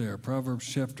start there. Proverbs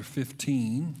chapter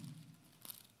 15.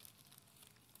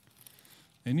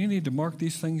 And you need to mark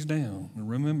these things down and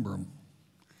remember them.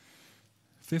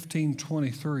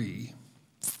 15:23.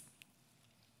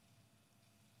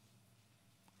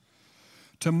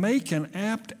 To make an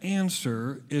apt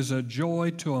answer is a joy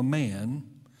to a man,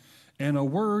 and a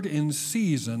word in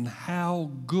season,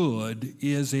 how good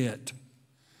is it?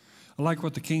 I like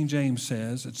what the King James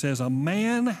says. It says, a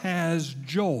man has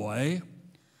joy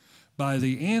by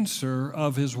the answer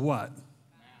of his what?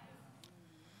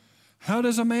 How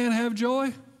does a man have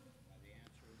joy?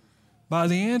 By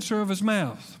the answer of his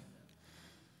mouth.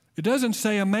 It doesn't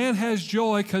say a man has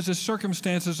joy because his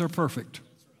circumstances are perfect.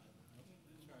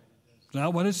 That's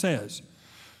not what it says.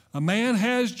 A man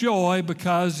has joy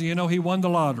because, he won the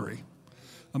lottery.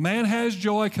 A man has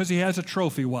joy because he has a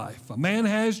trophy wife. A man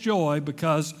has joy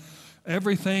because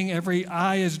every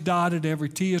I is dotted, every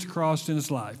T is crossed in his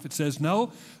life. It says,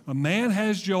 no, a man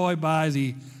has joy by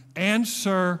the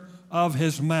answer of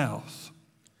his mouth.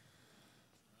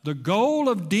 The goal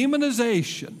of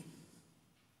demonization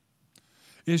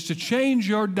is to change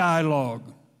your dialogue,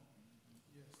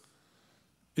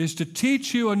 is to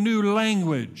teach you a new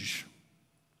language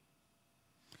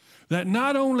that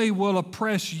not only will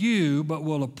oppress you, but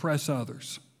will oppress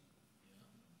others.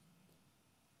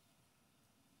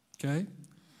 Okay?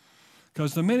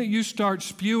 Because the minute you start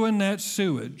spewing that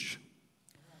sewage,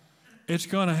 it's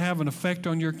going to have an effect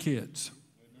on your kids.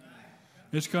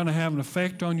 It's going to have an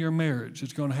effect on your marriage.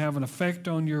 It's going to have an effect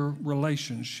on your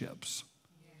relationships.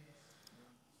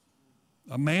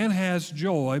 A man has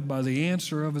joy by the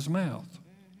answer of his mouth.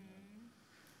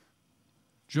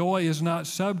 Joy is not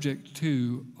subject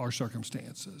to our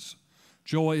circumstances.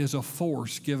 Joy is a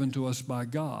force given to us by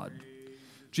God.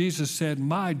 Jesus said,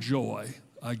 my joy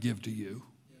I give to you,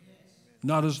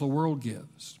 not as the world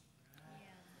gives.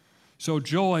 So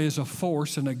joy is a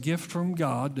force and a gift from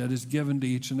God that is given to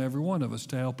each and every one of us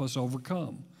to help us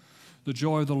overcome. The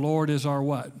joy of the Lord is our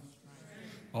what?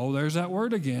 Oh, there's that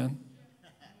word again.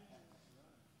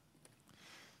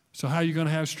 So how are you going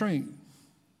to have strength?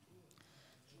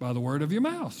 By the word of your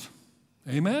mouth.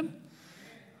 Amen?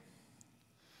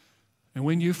 And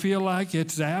when you feel like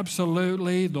it's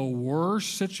absolutely the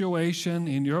worst situation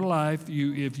in your life,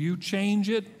 if you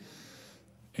change it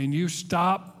and you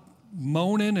stop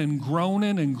moaning and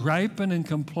groaning and griping and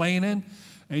complaining,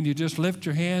 and you just lift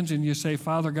your hands and you say,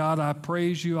 Father God, I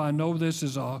praise you. I know this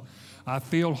is I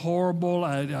feel horrible.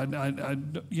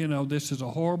 This is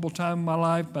a horrible time in my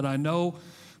life, but I know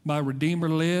my Redeemer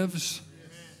lives.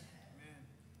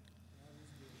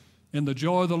 And the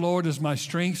joy of the Lord is my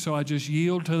strength, so I just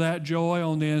yield to that joy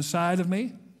on the inside of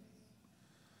me.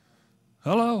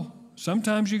 Hello.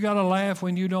 Sometimes you got to laugh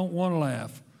when you don't want to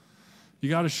laugh. You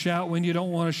got to shout when you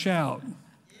don't want to shout.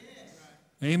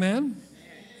 Amen?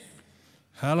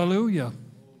 Hallelujah.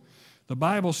 The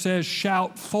Bible says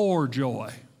shout for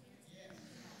joy.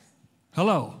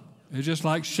 Hello. It's just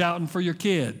like shouting for your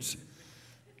kids.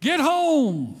 Get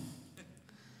home.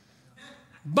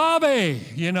 Bobby,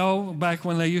 back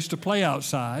when they used to play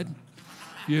outside,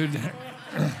 you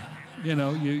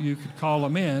could call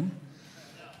them in,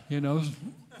 you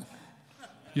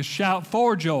shout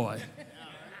for joy.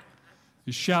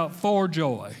 You shout for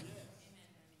joy.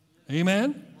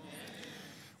 Amen?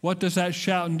 What does that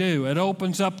shouting do? It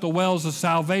opens up the wells of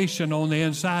salvation on the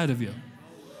inside of you.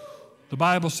 The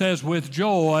Bible says, with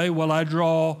joy will I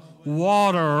draw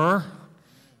water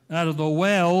out of the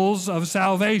wells of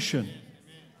salvation.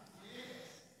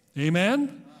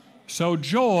 Amen? So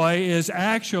joy is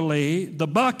actually the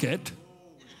bucket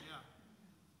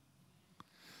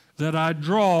that I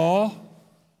draw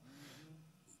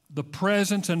the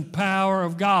presence and power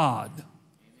of God.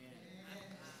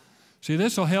 See,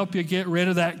 this will help you get rid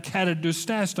of that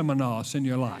katadustastomenos in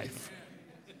your life.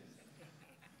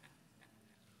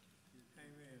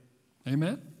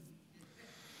 Amen?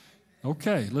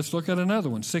 Okay, let's look at another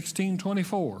one,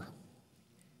 16:24.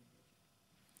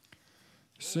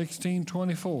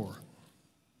 16:24.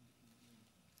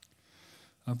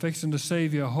 I'm fixing to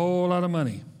save you a whole lot of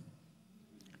money.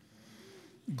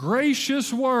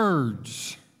 Gracious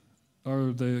words,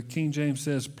 or the King James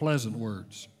says pleasant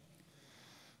words,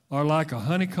 are like a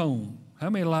honeycomb.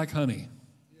 How many like honey?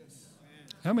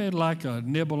 How many like a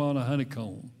nibble on a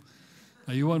honeycomb?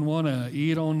 Now, you wouldn't want to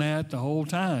eat on that the whole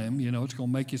time. It's going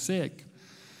to make you sick.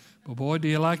 But boy, do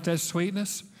you like that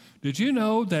sweetness? Did you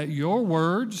know that your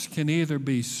words can either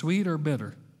be sweet or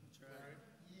bitter?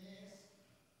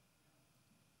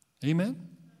 Amen?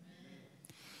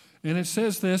 And it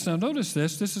says this, now notice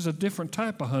this is a different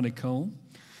type of honeycomb.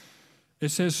 It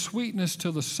says sweetness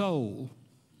to the soul.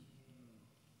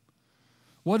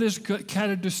 What is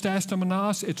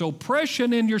katadustastomenos? It's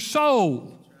oppression in your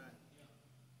soul,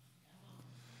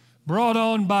 brought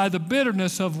on by the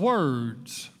bitterness of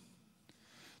words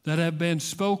that have been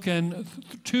spoken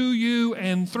to you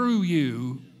and through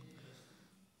you.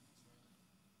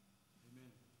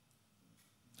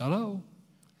 Hello?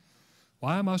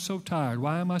 Why am I so tired?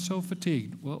 Why am I so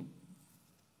fatigued? Well,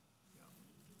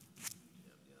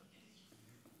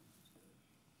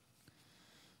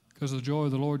 because the joy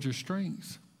of the Lord is your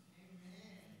strength.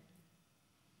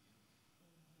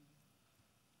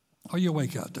 Are you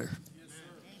awake out there?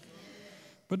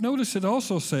 But notice it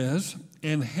also says,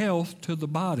 in health to the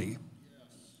body.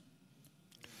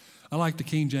 I like the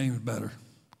King James better.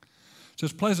 It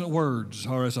says, pleasant words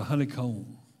are as a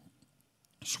honeycomb,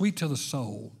 sweet to the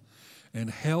soul, and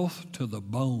health to the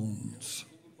bones.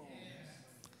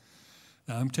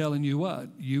 Now, I'm telling you what,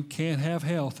 you can't have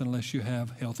health unless you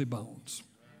have healthy bones.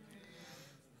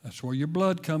 That's where your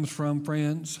blood comes from,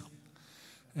 friends.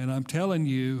 And I'm telling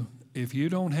you, if you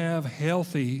don't have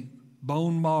healthy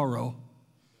bone marrow,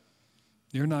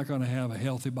 you're not going to have a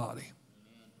healthy body.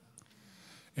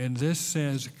 And this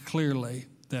says clearly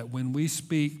that when we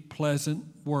speak pleasant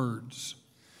words,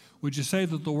 would you say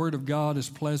that the word of God is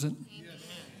pleasant? Yes.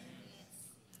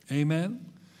 Amen?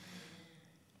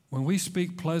 When we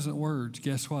speak pleasant words,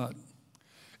 guess what?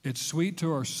 It's sweet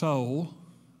to our soul,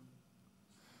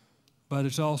 but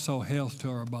it's also health to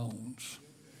our bones.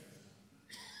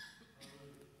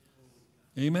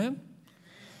 Amen?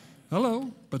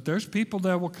 Hello, but there's people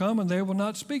that will come and they will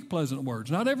not speak pleasant words.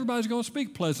 Not everybody's going to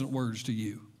speak pleasant words to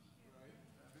you.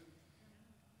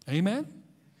 Amen?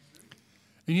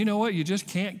 And you know what? You just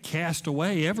can't cast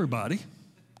away everybody.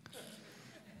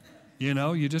 You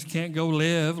know, you just can't go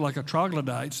live like a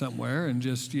troglodyte somewhere and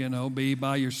just, be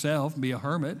by yourself, be a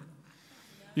hermit.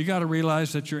 You got to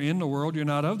realize that you're in the world, you're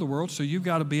not of the world, so you've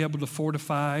got to be able to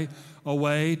fortify a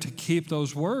way to keep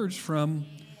those words from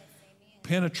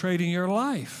penetrating your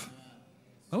life.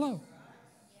 Hello.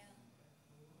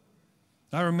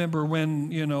 I remember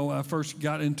when, I first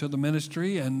got into the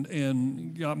ministry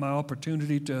and got my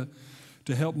opportunity to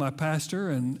help my pastor,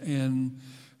 and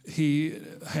he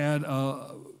had a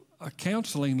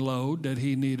counseling load that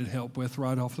he needed help with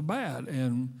right off the bat.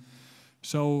 And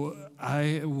so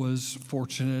I was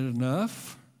fortunate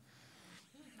enough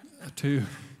to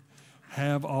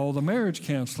have all the marriage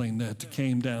counseling that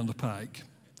came down the pike.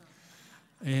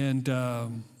 And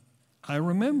I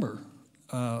remember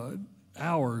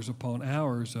hours upon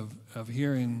hours of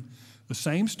hearing the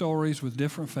same stories with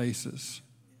different faces.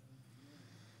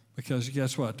 Because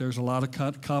guess what? There's a lot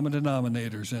of common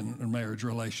denominators in marriage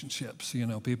relationships.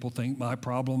 People think my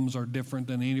problems are different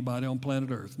than anybody on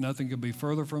planet Earth. Nothing could be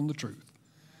further from the truth.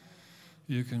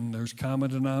 There's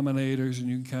common denominators, and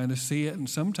you can kind of see it. And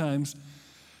sometimes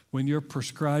when you're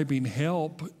prescribing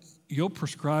help, you'll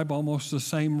prescribe almost the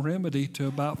same remedy to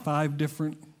about 5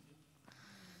 different,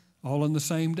 all in the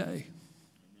same day.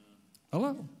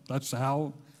 Hello. That's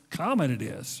how common it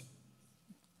is.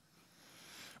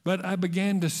 But I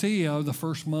began to see the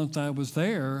first month I was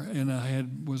there, and I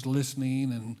was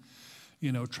listening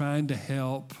and, trying to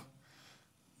help.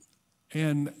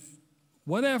 And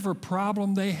whatever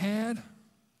problem they had,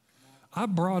 I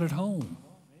brought it home.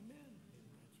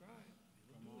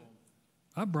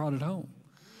 I brought it home.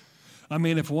 I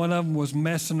mean, if one of them was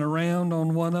messing around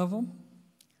on one of them,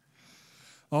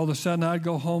 all of a sudden I'd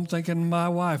go home thinking my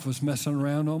wife was messing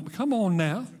around on. Come on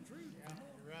now.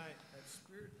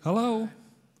 Hello.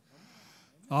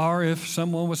 Or if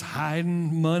someone was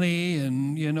hiding money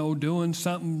and, doing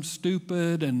something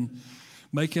stupid and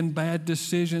making bad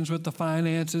decisions with the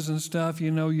finances and stuff,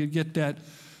 you get that,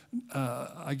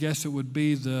 I guess it would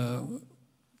be the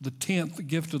 10th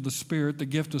gift of the Spirit, the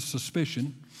gift of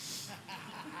suspicion.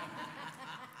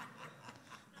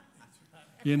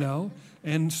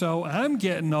 And so I'm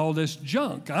getting all this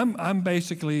junk. I'm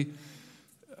basically,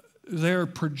 they're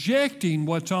projecting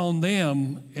what's on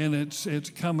them, and it's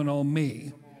coming on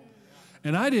me.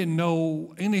 And I didn't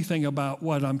know anything about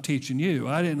what I'm teaching you.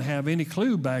 I didn't have any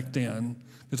clue back then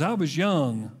because I was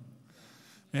young,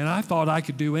 and I thought I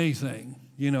could do anything.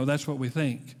 That's what we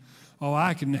think. Oh,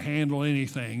 I can handle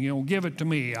anything. Give it to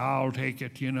me. I'll take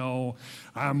it.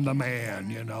 I'm the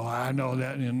man. I know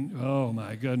that. And oh,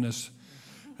 my goodness.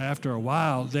 After a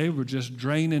while, they were just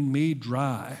draining me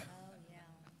dry.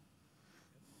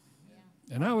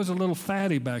 And I was a little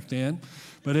fatty back then.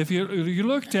 But if you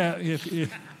looked at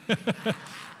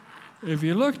if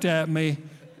you looked at me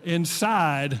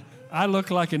inside, I looked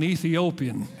like an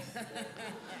Ethiopian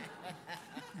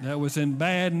that was in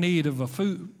bad need of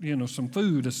some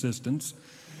food assistance,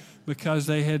 because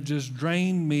they had just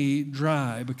drained me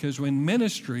dry. Because when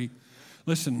ministry,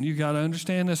 listen, you got to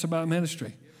understand this about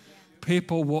ministry.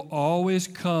 People will always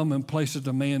come and place a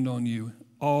demand on you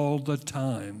all the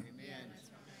time.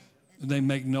 They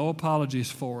make no apologies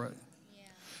for it.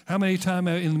 How many times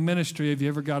in the ministry have you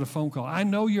ever got a phone call? I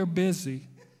know you're busy.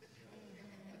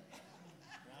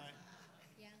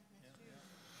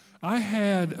 I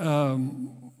had a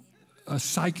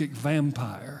psychic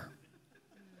vampire,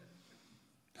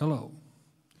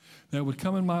 that would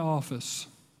come in my office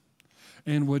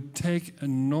and would take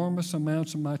enormous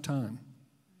amounts of my time.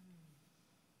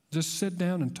 Just sit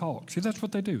down and talk. See, that's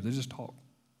what they do. They just talk.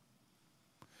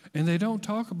 And they don't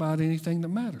talk about anything that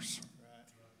matters.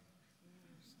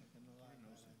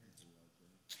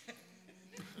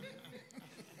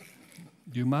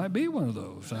 You might be one of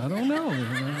those. I don't know.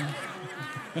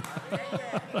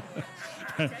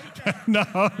 No,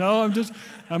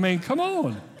 come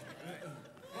on.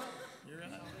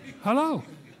 Hello.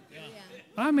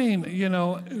 I mean,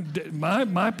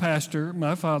 my pastor,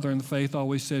 my father in the faith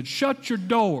always said, shut your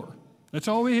door. That's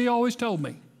all he always told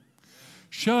me.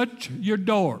 Shut your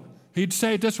door. He'd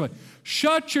say it this way,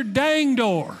 shut your dang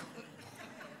door.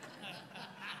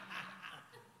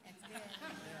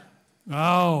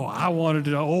 Oh, I wanted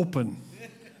it to open,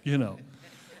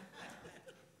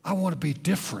 I want to be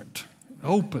different,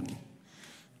 open.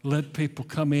 Let people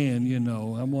come in,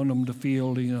 I want them to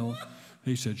feel,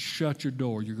 He said, shut your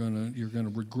door. You're gonna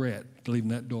regret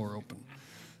leaving that door open.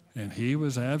 And he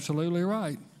was absolutely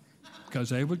right,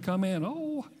 because they would come in,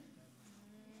 oh,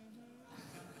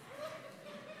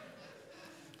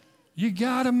 you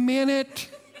got a minute?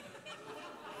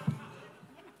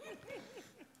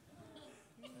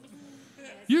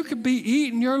 could be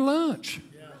eating your lunch.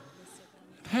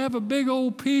 Have a big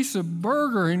old piece of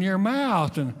burger in your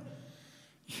mouth and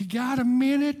you got a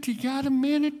minute?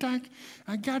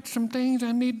 I got some things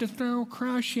I need to throw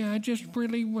across you. I just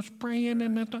really was praying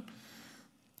and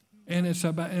it's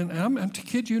about, and I'm to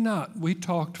kid you not, we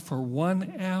talked for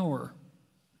 1 hour.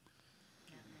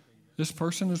 This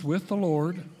person is with the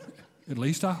Lord, at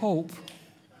least I hope.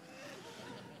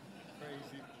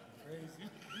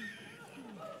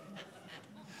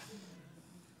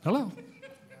 Hello.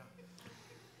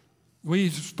 We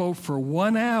spoke for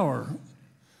 1 hour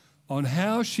on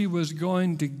how she was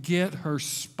going to get her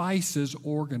spices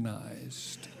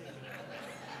organized.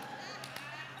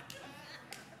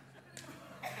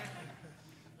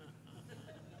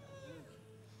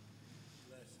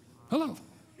 Hello.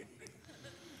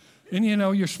 And you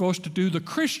know, you're supposed to do the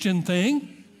Christian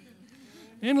thing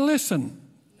and listen.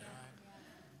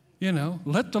 You know,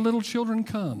 let the little children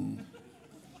come.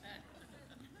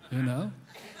 You know,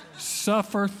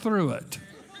 suffer through it.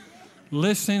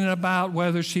 Listening about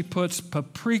whether she puts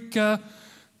paprika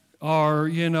or,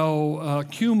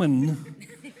 cumin,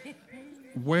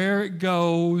 where it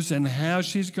goes and how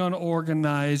she's going to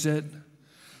organize it.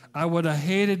 I would have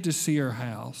hated to see her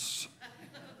house.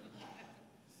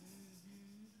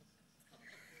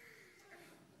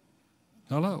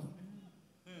 Hello.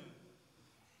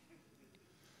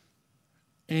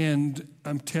 And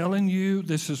I'm telling you,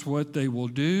 this is what they will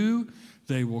do.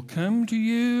 They will come to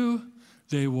you.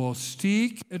 They will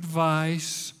seek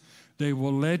advice. They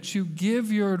will let you give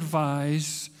your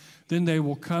advice. Then they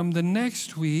will come the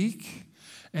next week,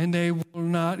 and they will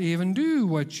not even do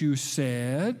what you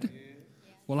said.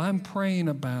 Well, I'm praying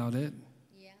about it.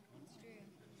 Yeah,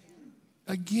 that's true.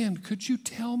 Again, could you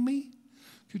tell me?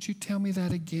 Could you tell me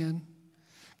that again?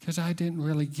 Because I didn't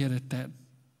really get it that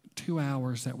 2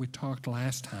 hours that we talked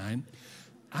last time.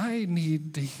 I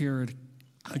need to hear it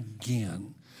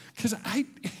again. Because I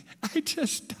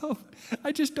just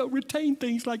don't retain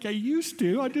things like I used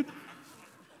to.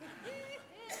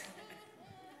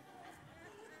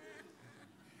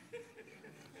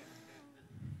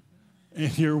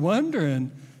 And you're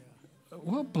wondering,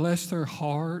 well, bless their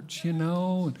hearts, they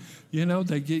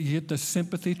get the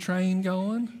sympathy train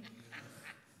going.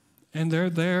 And they're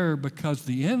there because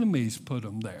the enemies put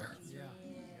them there.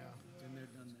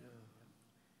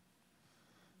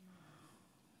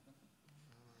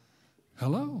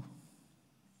 Hello.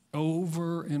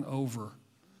 Over and over.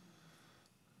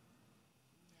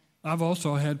 I've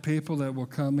also had people that will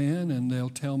come in and they'll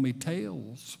tell me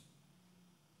tales.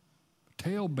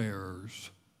 Tale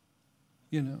bearers.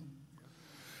 And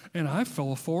I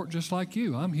fell for it just like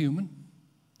you. I'm human.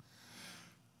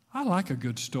 I like a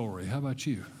good story. How about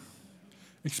you?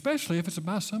 Especially if it's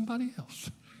about somebody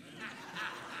else.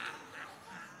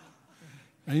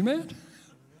 Amen?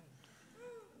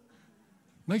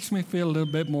 Makes me feel a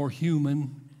little bit more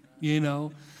human,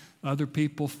 other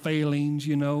people's failings,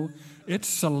 It's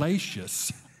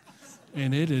salacious,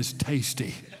 and it is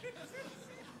tasty.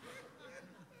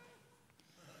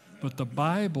 But the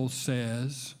Bible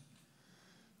says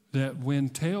that when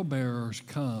talebearers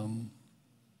come,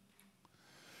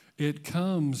 it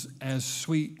comes as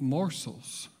sweet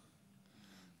morsels,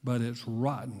 but it's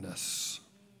rottenness.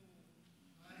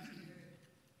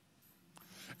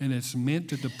 And it's meant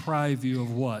to deprive you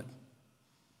of what?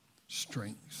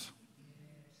 Strength.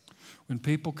 When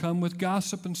people come with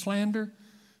gossip and slander,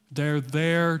 they're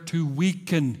there to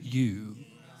weaken you.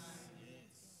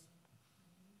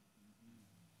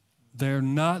 They're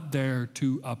not there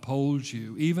to uphold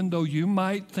you. Even though you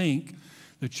might think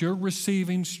that you're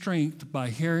receiving strength by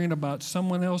hearing about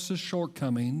someone else's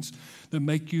shortcomings that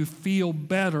make you feel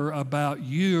better about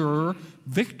your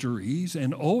victories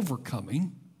and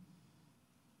overcoming,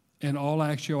 in all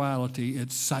actuality,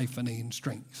 it's siphoning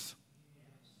strength.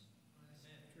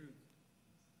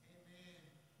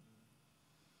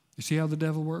 You see how the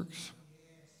devil works?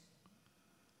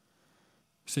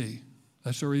 See,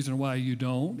 that's the reason why you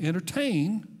don't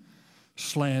entertain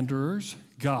slanderers,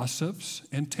 gossips,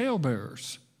 and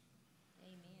talebearers.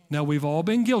 Amen. Now, we've all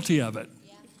been guilty of it,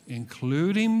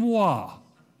 including moi.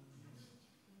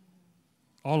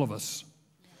 All of us.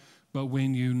 But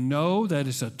when you know that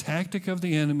it's a tactic of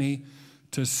the enemy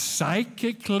to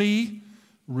psychically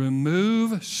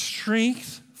remove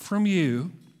strength from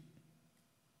you,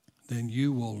 then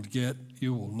you will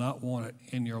not want it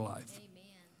in your life.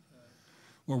 Amen.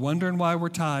 We're wondering why we're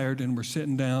tired and we're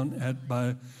sitting down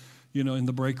in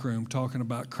the break room talking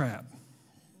about crap.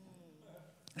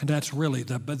 And that's really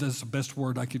that's the best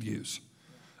word I could use.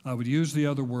 I would use the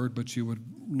other word, but you would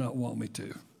not want me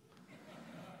to.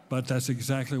 But that's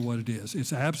exactly what it is.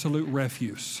 It's absolute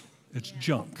refuse. It's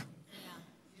junk.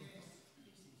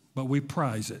 But we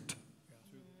prize it.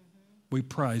 We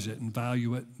prize it and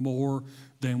value it more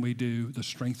than we do the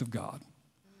strength of God.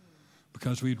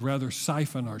 Because we'd rather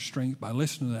siphon our strength by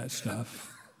listening to that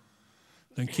stuff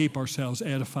than keep ourselves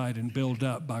edified and built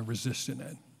up by resisting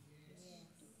it.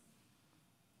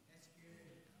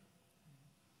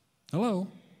 Hello?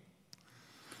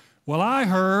 Well, I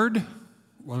heard,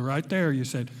 well, right there you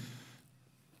said,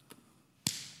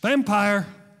 vampire.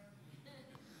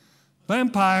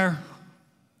 Vampire.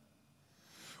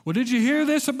 Well, did you hear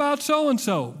this about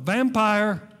so-and-so?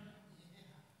 Vampire.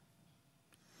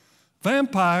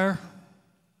 Vampire.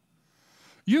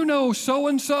 You know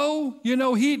so-and-so? You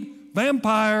know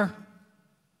vampire.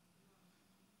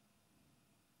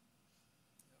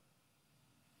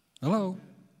 Hello?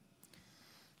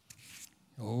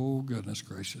 Oh, goodness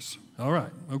gracious. All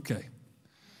right, okay.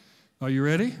 Are you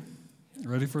ready?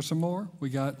 Ready for some more?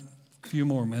 We got a few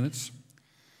more minutes.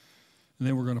 And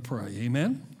then we're going to pray.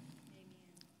 Amen?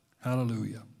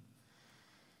 Hallelujah.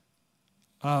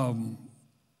 Let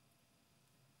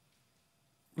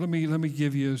me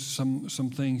give you some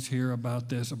things here about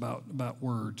this, about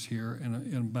words here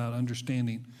and about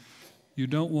understanding. You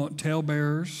don't want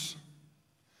talebearers.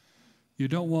 You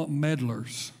don't want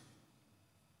meddlers.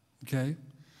 Okay?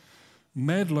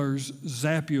 Meddlers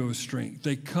zap you of strength.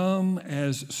 They come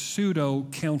as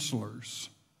pseudo-counselors.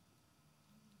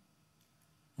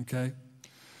 Okay?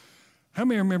 How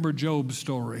many remember Job's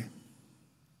story?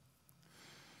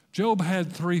 Job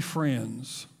had 3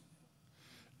 friends.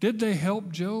 Did they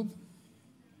help Job?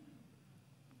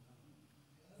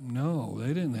 No, they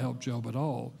didn't help Job at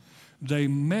all. They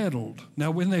meddled.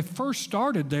 Now, when they first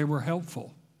started, they were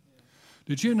helpful.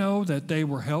 Did you know that they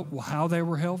were helpful? How they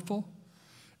were helpful?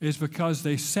 Is because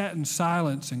they sat in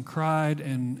silence and cried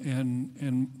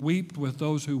and wept with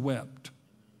those who wept.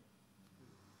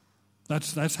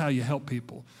 That's how you help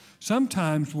people.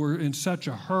 Sometimes we're in such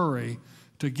a hurry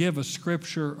to give a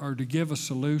scripture or to give a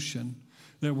solution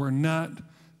that we're not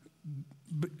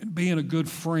being a good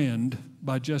friend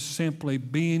by just simply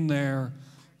being there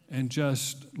and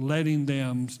just letting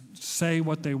them say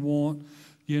what they want,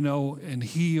 and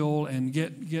heal and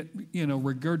get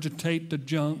regurgitate the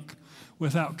junk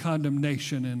without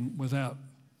condemnation and without,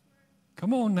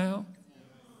 come on now.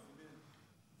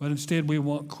 But instead we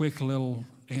want quick little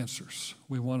answers.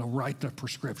 We want to write the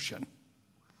prescription.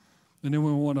 And then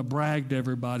we want to brag to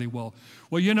everybody, well,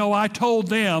 I told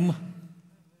them.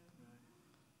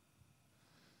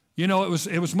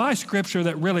 It was my scripture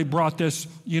that really brought this,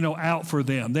 out for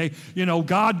them. They,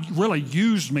 God really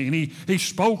used me, and He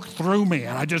spoke through me,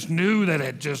 and I just knew that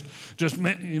it just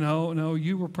meant, no,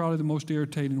 you were probably the most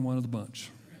irritating one of the bunch.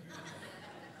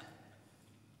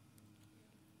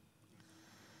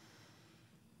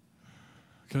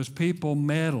 Because people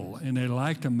meddle, and they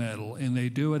like to meddle, and they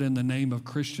do it in the name of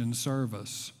Christian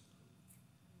service.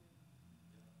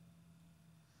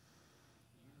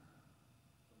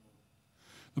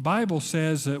 The Bible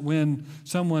says that when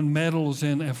someone meddles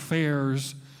in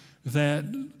affairs that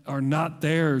are not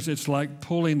theirs, it's like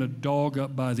pulling a dog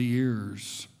up by the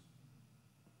ears.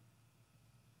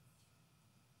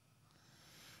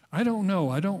 I don't know.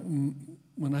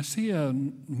 When I see a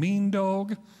mean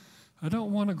dog, I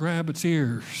don't want to grab its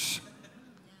ears.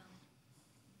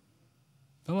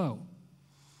 Hello.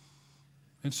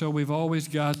 And so we've always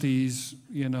got these,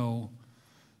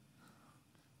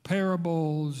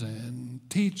 parables and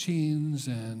teachings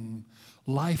and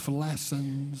life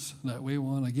lessons that we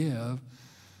want to give.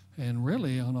 And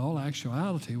really, on all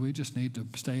actuality, we just need to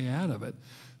stay out of it.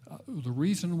 The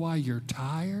reason why you're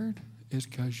tired is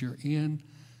because you're in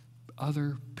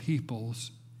other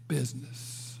people's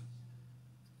business.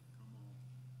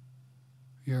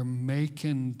 You're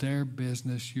making their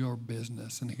business your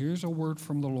business. And here's a word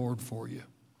from the Lord for you.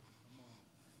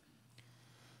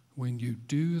 When you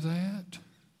do that,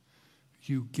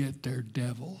 you get their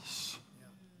devils.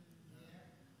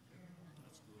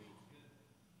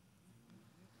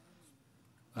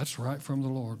 That's right from the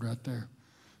Lord right there.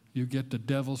 You get the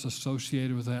devils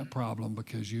associated with that problem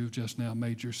because you've just now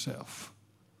made yourself.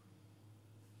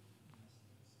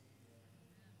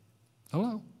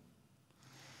 Hello?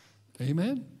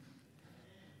 Amen?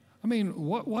 I mean,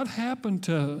 what happened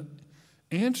to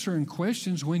answering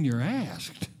questions when you're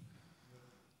asked?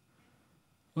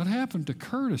 What happened to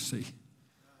courtesy?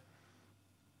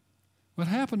 What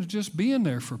happened to just being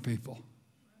there for people?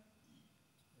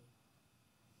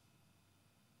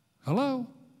 Hello?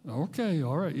 Okay,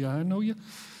 all right. Yeah, I know you.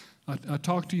 I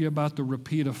talked to you about the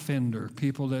repeat offender,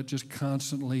 people that just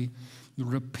constantly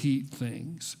repeat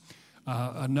things.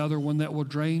 Another one that will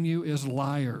drain you is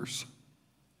liars.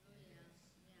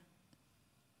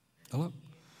 Hello?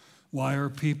 Why are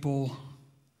people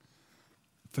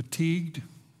fatigued?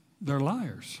 They're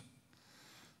liars.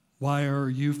 Why are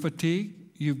you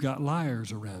fatigued? You've got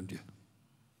liars around you.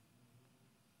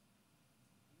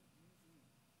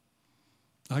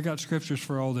 I got scriptures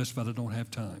for all this, but I don't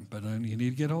have time. But you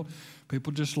need to get hold.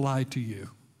 People just lie to you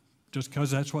just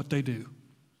because that's what they do.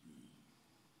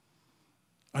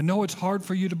 I know it's hard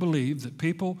for you to believe that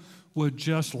people would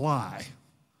just lie,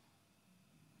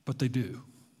 but they do.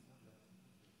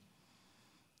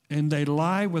 And they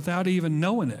lie without even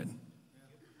knowing it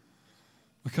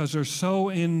because they're so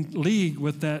in league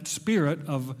with that spirit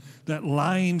of that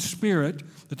lying spirit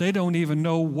that they don't even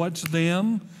know what's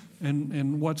them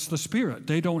and what's the spirit.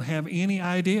 They don't have any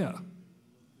idea.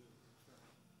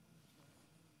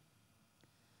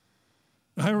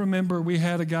 I remember we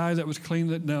had a guy that was clean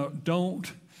that, now,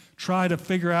 don't try to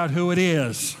figure out who it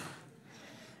is.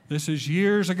 This is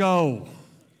years ago.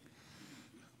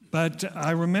 But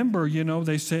I remember,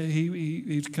 they said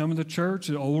he's coming to church,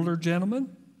 an older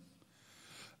gentleman.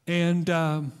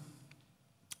 And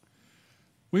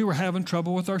we were having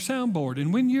trouble with our soundboard.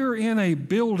 And when you're in a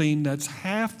building that's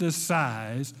half this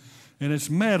size and it's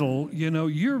metal,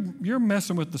 you're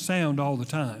messing with the sound all the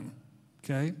time,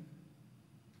 okay?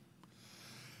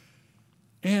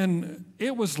 And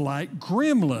it was like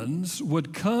gremlins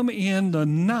would come in the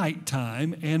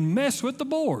nighttime and mess with the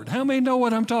board. How many know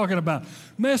what I'm talking about?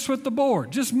 Mess with the board.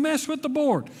 Just mess with the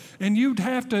board. And you'd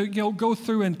have to, go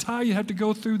through you'd have to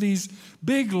go through these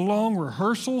big, long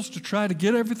rehearsals to try to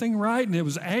get everything right. And it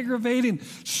was aggravating,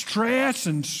 stress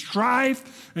and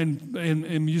strife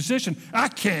and musician. I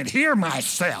can't hear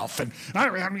myself. And,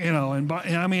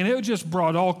 it just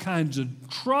brought all kinds of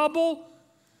trouble.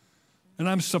 And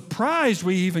I'm surprised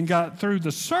we even got through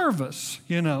the service,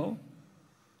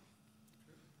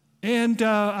 And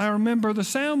I remember the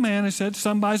sound man had said,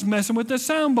 somebody's messing with the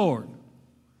soundboard.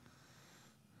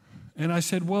 And I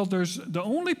said, well, there's the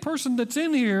only person that's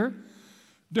in here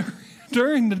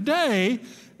during the day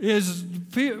is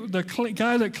the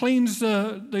guy that cleans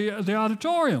the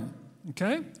auditorium,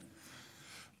 okay?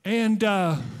 And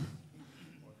of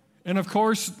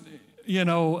course,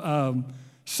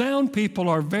 sound people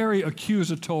are very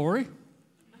accusatory.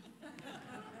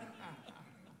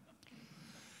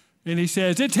 And he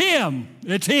says, it's him.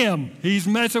 He's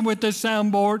messing with this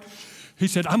soundboard. He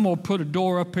said, I'm going to put a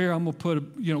door up here. I'm going to put a,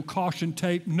 caution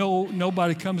tape. No,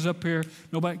 nobody comes up here.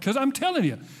 Nobody, because I'm telling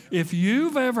you, if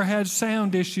you've ever had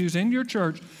sound issues in your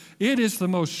church, it is the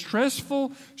most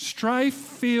stressful,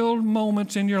 strife-filled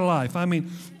moments in your life. I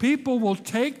mean, people will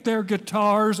take their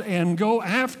guitars and go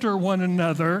after one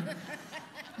another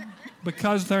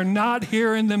because they're not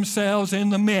hearing themselves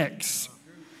in the mix.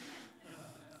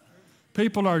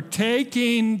 People are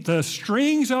taking the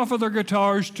strings off of their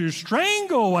guitars to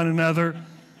strangle one another.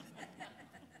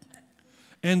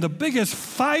 And the biggest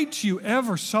fights you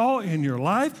ever saw in your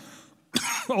life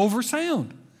over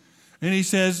sound. And he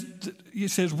says,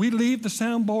 we leave the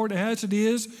soundboard as it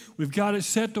is. We've got it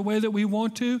set the way that we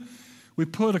want to. We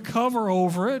put a cover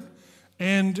over it.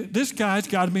 And this guy's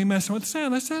got to be messing with the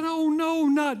sound. I said, oh, no,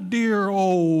 not dear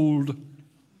old.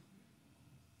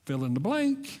 Fill in the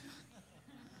blank.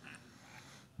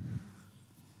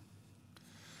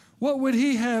 What would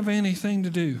he have anything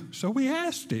to do? So we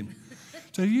asked him.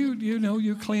 So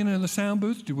you cleaning the sound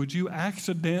booth, would you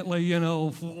accidentally,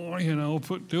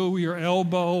 put through your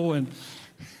elbow and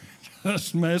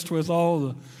just mess with all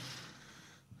the...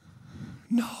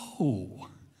 No.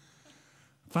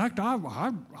 In fact,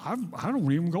 I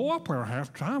don't even go up there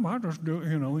half the time. I just do,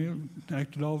 he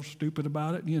acted all stupid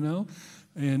about it,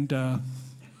 And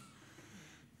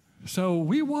so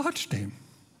we watched him.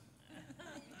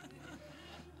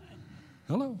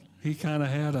 Hello. He kind of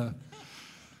had a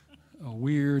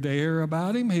weird air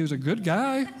about him. He was a good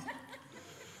guy.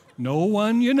 No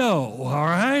one all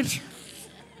right?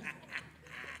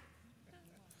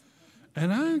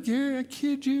 And I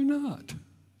kid you not.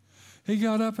 He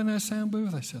got up in that sound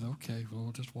booth. I said, okay, well,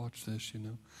 we'll just watch this,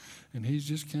 And he's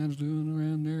just kind of doing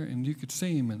around there, and you could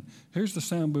see him. And here's the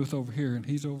sound booth over here, and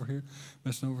he's over here,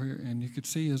 messing over here, and you could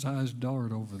see his eyes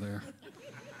dart over there.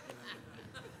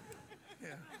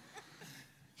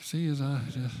 See his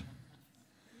eyes just...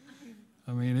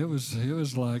 it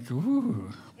was like,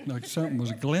 ooh, like something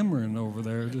was glimmering over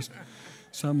there, just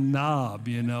some knob,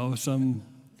 some,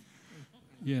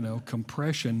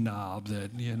 compression knob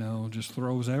that, just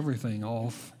throws everything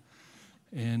off.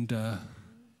 And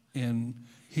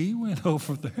he went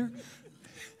over there,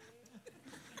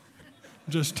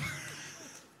 just,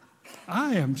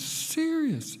 I am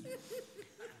serious.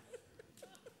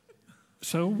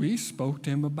 So we spoke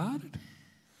to him about it.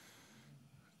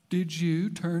 did you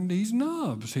turn these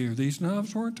knobs here? These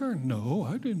knobs weren't turned. No,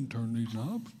 I didn't turn these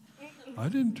knobs. I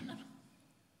didn't.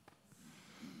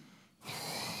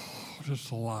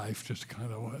 Just life just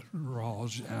kind of what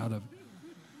raws out of.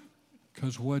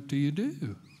 Because what do you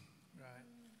do?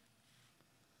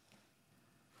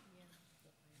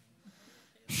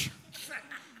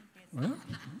 Well,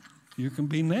 you can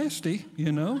be nasty,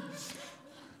 you know.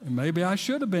 And maybe I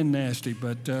should have been nasty,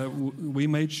 but we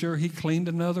made sure he cleaned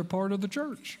another part of the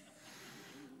church.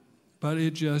 But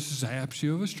it just zaps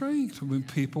you of a strength when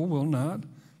people will not.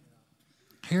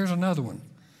 Here's another one.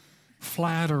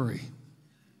 Flattery.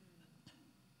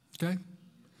 Okay?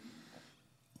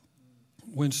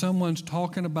 When someone's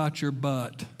talking about your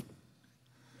butt,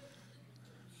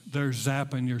 they're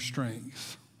zapping your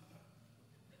strength.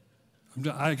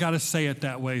 I got to say it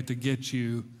that way to get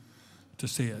you to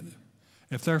see it.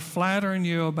 If they're flattering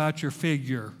you about your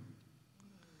figure,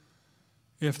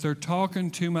 if they're talking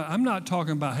too much, I'm not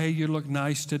talking about, hey, you look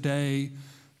nice today,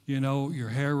 you know, your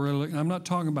hair really, I'm not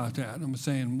talking about that. I'm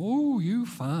saying, ooh, you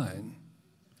fine.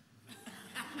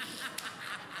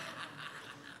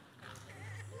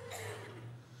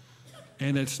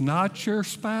 And it's not your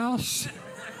spouse.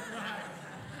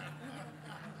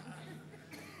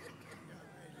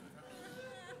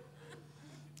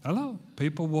 Hello.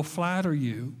 People will flatter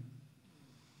you.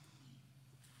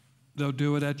 They'll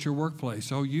do it at your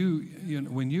workplace. Oh, you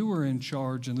know, when you were in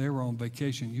charge and they were on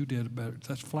vacation, you did better.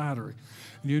 That's flattery.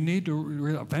 You need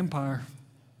to vampire.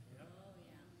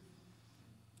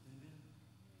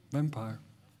 Vampire.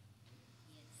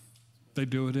 They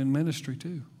do it in ministry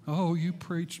too. Oh, you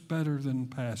preach better than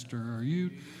pastor, or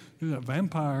you do that.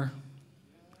 Vampire.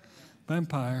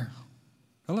 Vampire.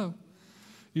 Hello.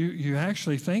 You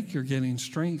actually think you're getting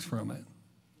strength from it.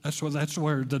 That's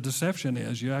where the deception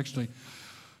is. You actually,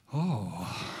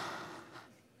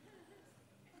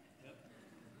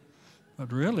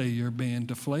 but really you're being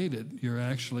deflated. You're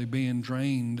actually being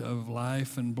drained of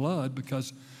life and blood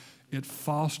because it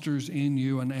fosters in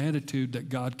you an attitude that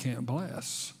God can't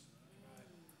bless.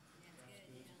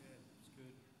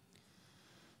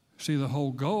 See, the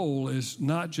whole goal is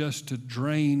not just to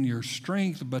drain your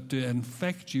strength, but to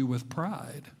infect you with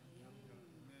pride.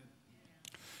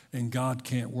 And God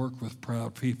can't work with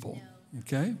proud people,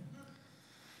 okay?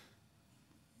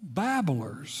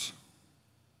 Babblers.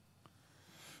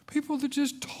 People that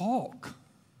just talk.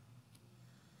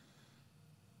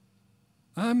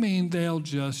 I mean, they'll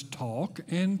just talk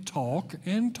and talk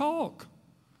and talk.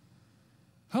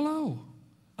 Hello.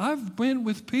 I've been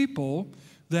with people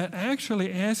that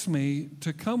actually asked me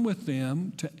to come with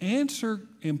them to answer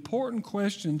important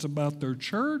questions about their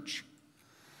church,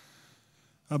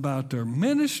 about their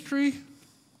ministry.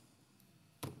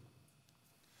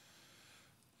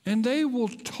 And they will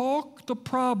talk the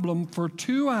problem for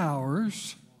 2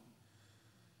 hours,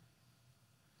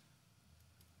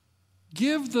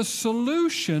 give the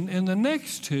solution in the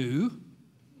next 2,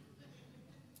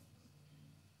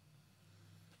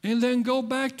 and then go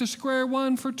back to square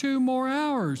one for 2 more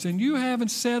hours, and you haven't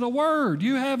said a word.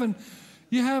 You haven't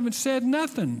said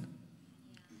nothing.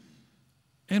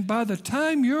 And by the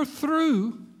time you're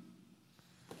through,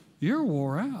 you're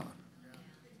wore out.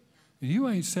 And you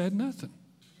ain't said nothing.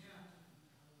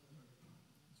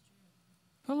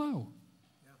 Hello.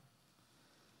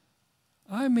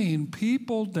 I mean,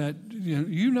 people that,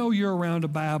 you know you're around a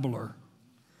babbler.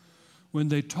 When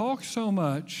they talk so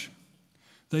much,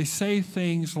 they say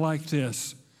things like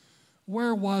this: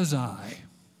 where was I?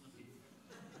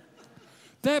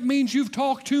 That means you've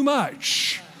talked too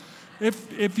much.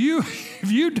 If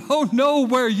you don't know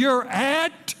where you're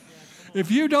at,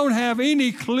 if you don't have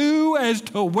any clue as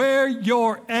to where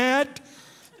you're at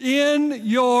in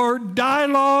your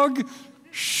dialogue,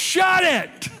 shut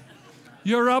it.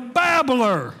 You're a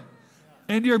babbler,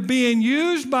 and you're being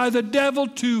used by the devil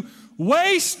to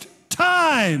waste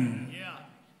time.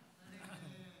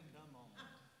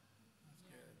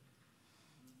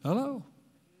 Hello.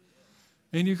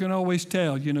 And you can always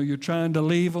tell, you're trying to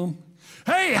leave them.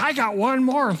 Hey, I got one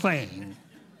more thing.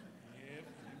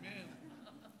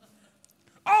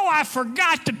 Oh, I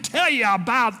forgot to tell you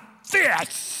about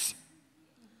this.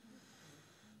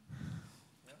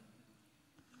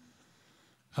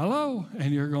 Hello.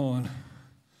 And you're going,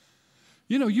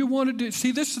 you wanted to,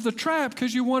 see, this is the trap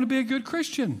because you want to be a good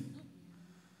Christian.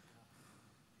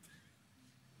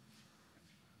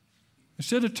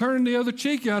 Instead of turning the other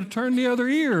cheek, you ought to turn the other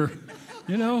ear.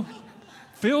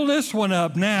 Fill this one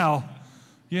up now,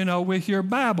 with your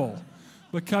babble.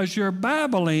 Because your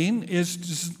babbling is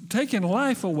just taking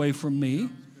life away from me.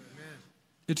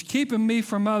 It's keeping me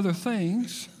from other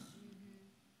things.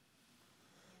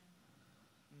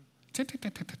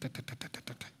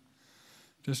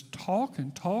 Just talk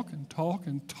and talk and talk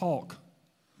and talk.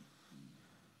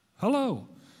 Hello.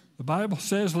 The Bible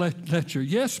says let your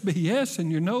yes be yes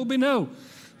and your no be no.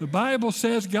 The Bible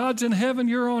says God's in heaven,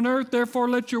 you're on earth, therefore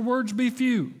let your words be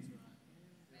few.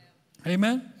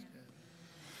 Amen?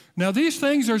 Now these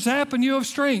things are zapping you of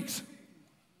strength.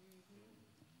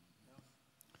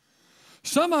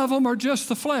 Some of them are just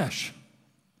the flesh.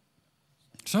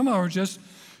 Some are just,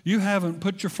 you haven't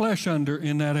put your flesh under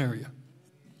in that area.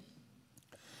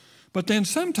 But then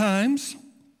sometimes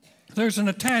there's an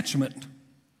attachment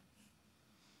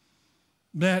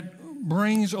that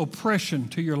brings oppression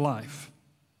to your life.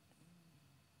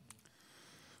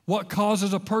 What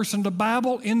causes a person to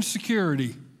babble?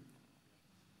 Insecurity.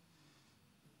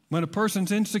 When a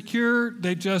person's insecure,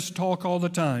 they just talk all the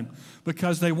time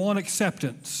because they want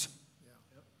acceptance.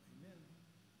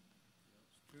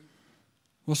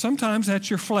 Well, sometimes that's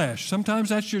your flesh. Sometimes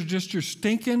that's just your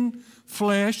stinking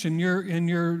flesh and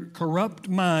your corrupt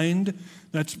mind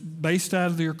that's based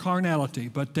out of your carnality.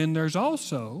 But then there's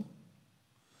also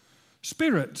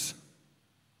spirits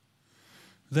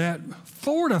that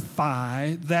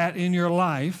fortify that in your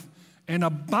life and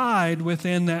abide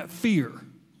within that fear.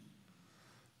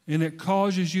 And it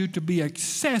causes you to be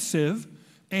excessive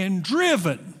and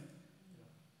driven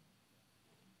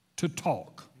to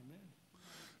talk,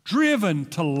 driven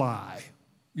to lie.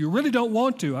 You really don't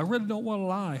want to. I really don't want to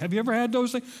lie. Have you ever had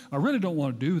those things? I really don't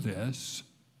want to do this.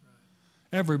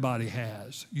 Everybody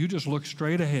has. You just look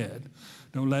straight ahead.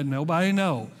 Don't let nobody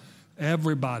know.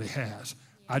 Everybody has.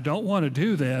 I don't want to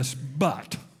do this,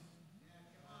 but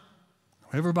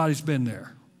everybody's been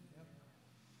there.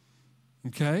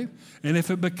 Okay? And if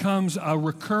it becomes a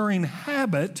recurring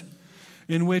habit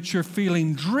in which you're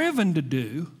feeling driven to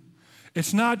do,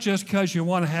 it's not just because you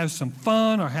want to have some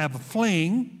fun or have a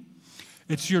fling.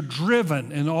 It's you're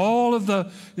driven and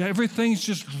everything's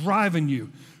just driving you.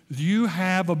 You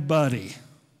have a buddy.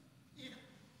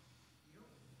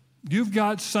 You've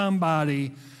got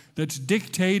somebody that's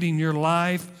dictating your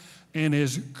life and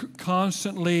is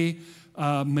constantly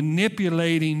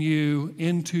manipulating you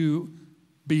into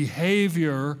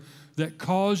behavior that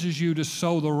causes you to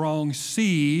sow the wrong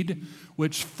seed,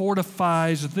 which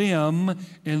fortifies them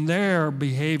in their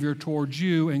behavior towards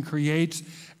you and creates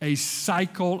a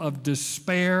cycle of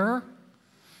despair,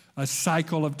 a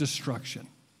cycle of destruction.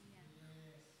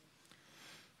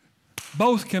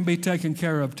 Both can be taken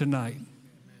care of tonight.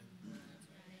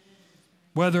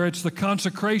 Whether it's the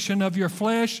consecration of your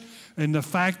flesh and the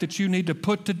fact that you need to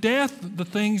put to death the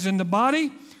things in the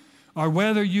body, or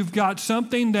whether you've got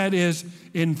something that is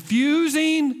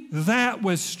infusing that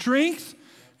with strength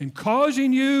and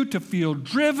causing you to feel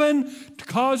driven,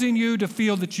 causing you to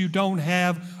feel that you don't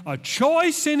have a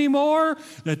choice anymore,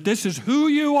 that this is who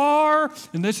you are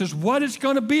and this is what it's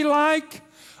going to be like.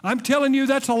 I'm telling you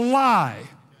that's a lie.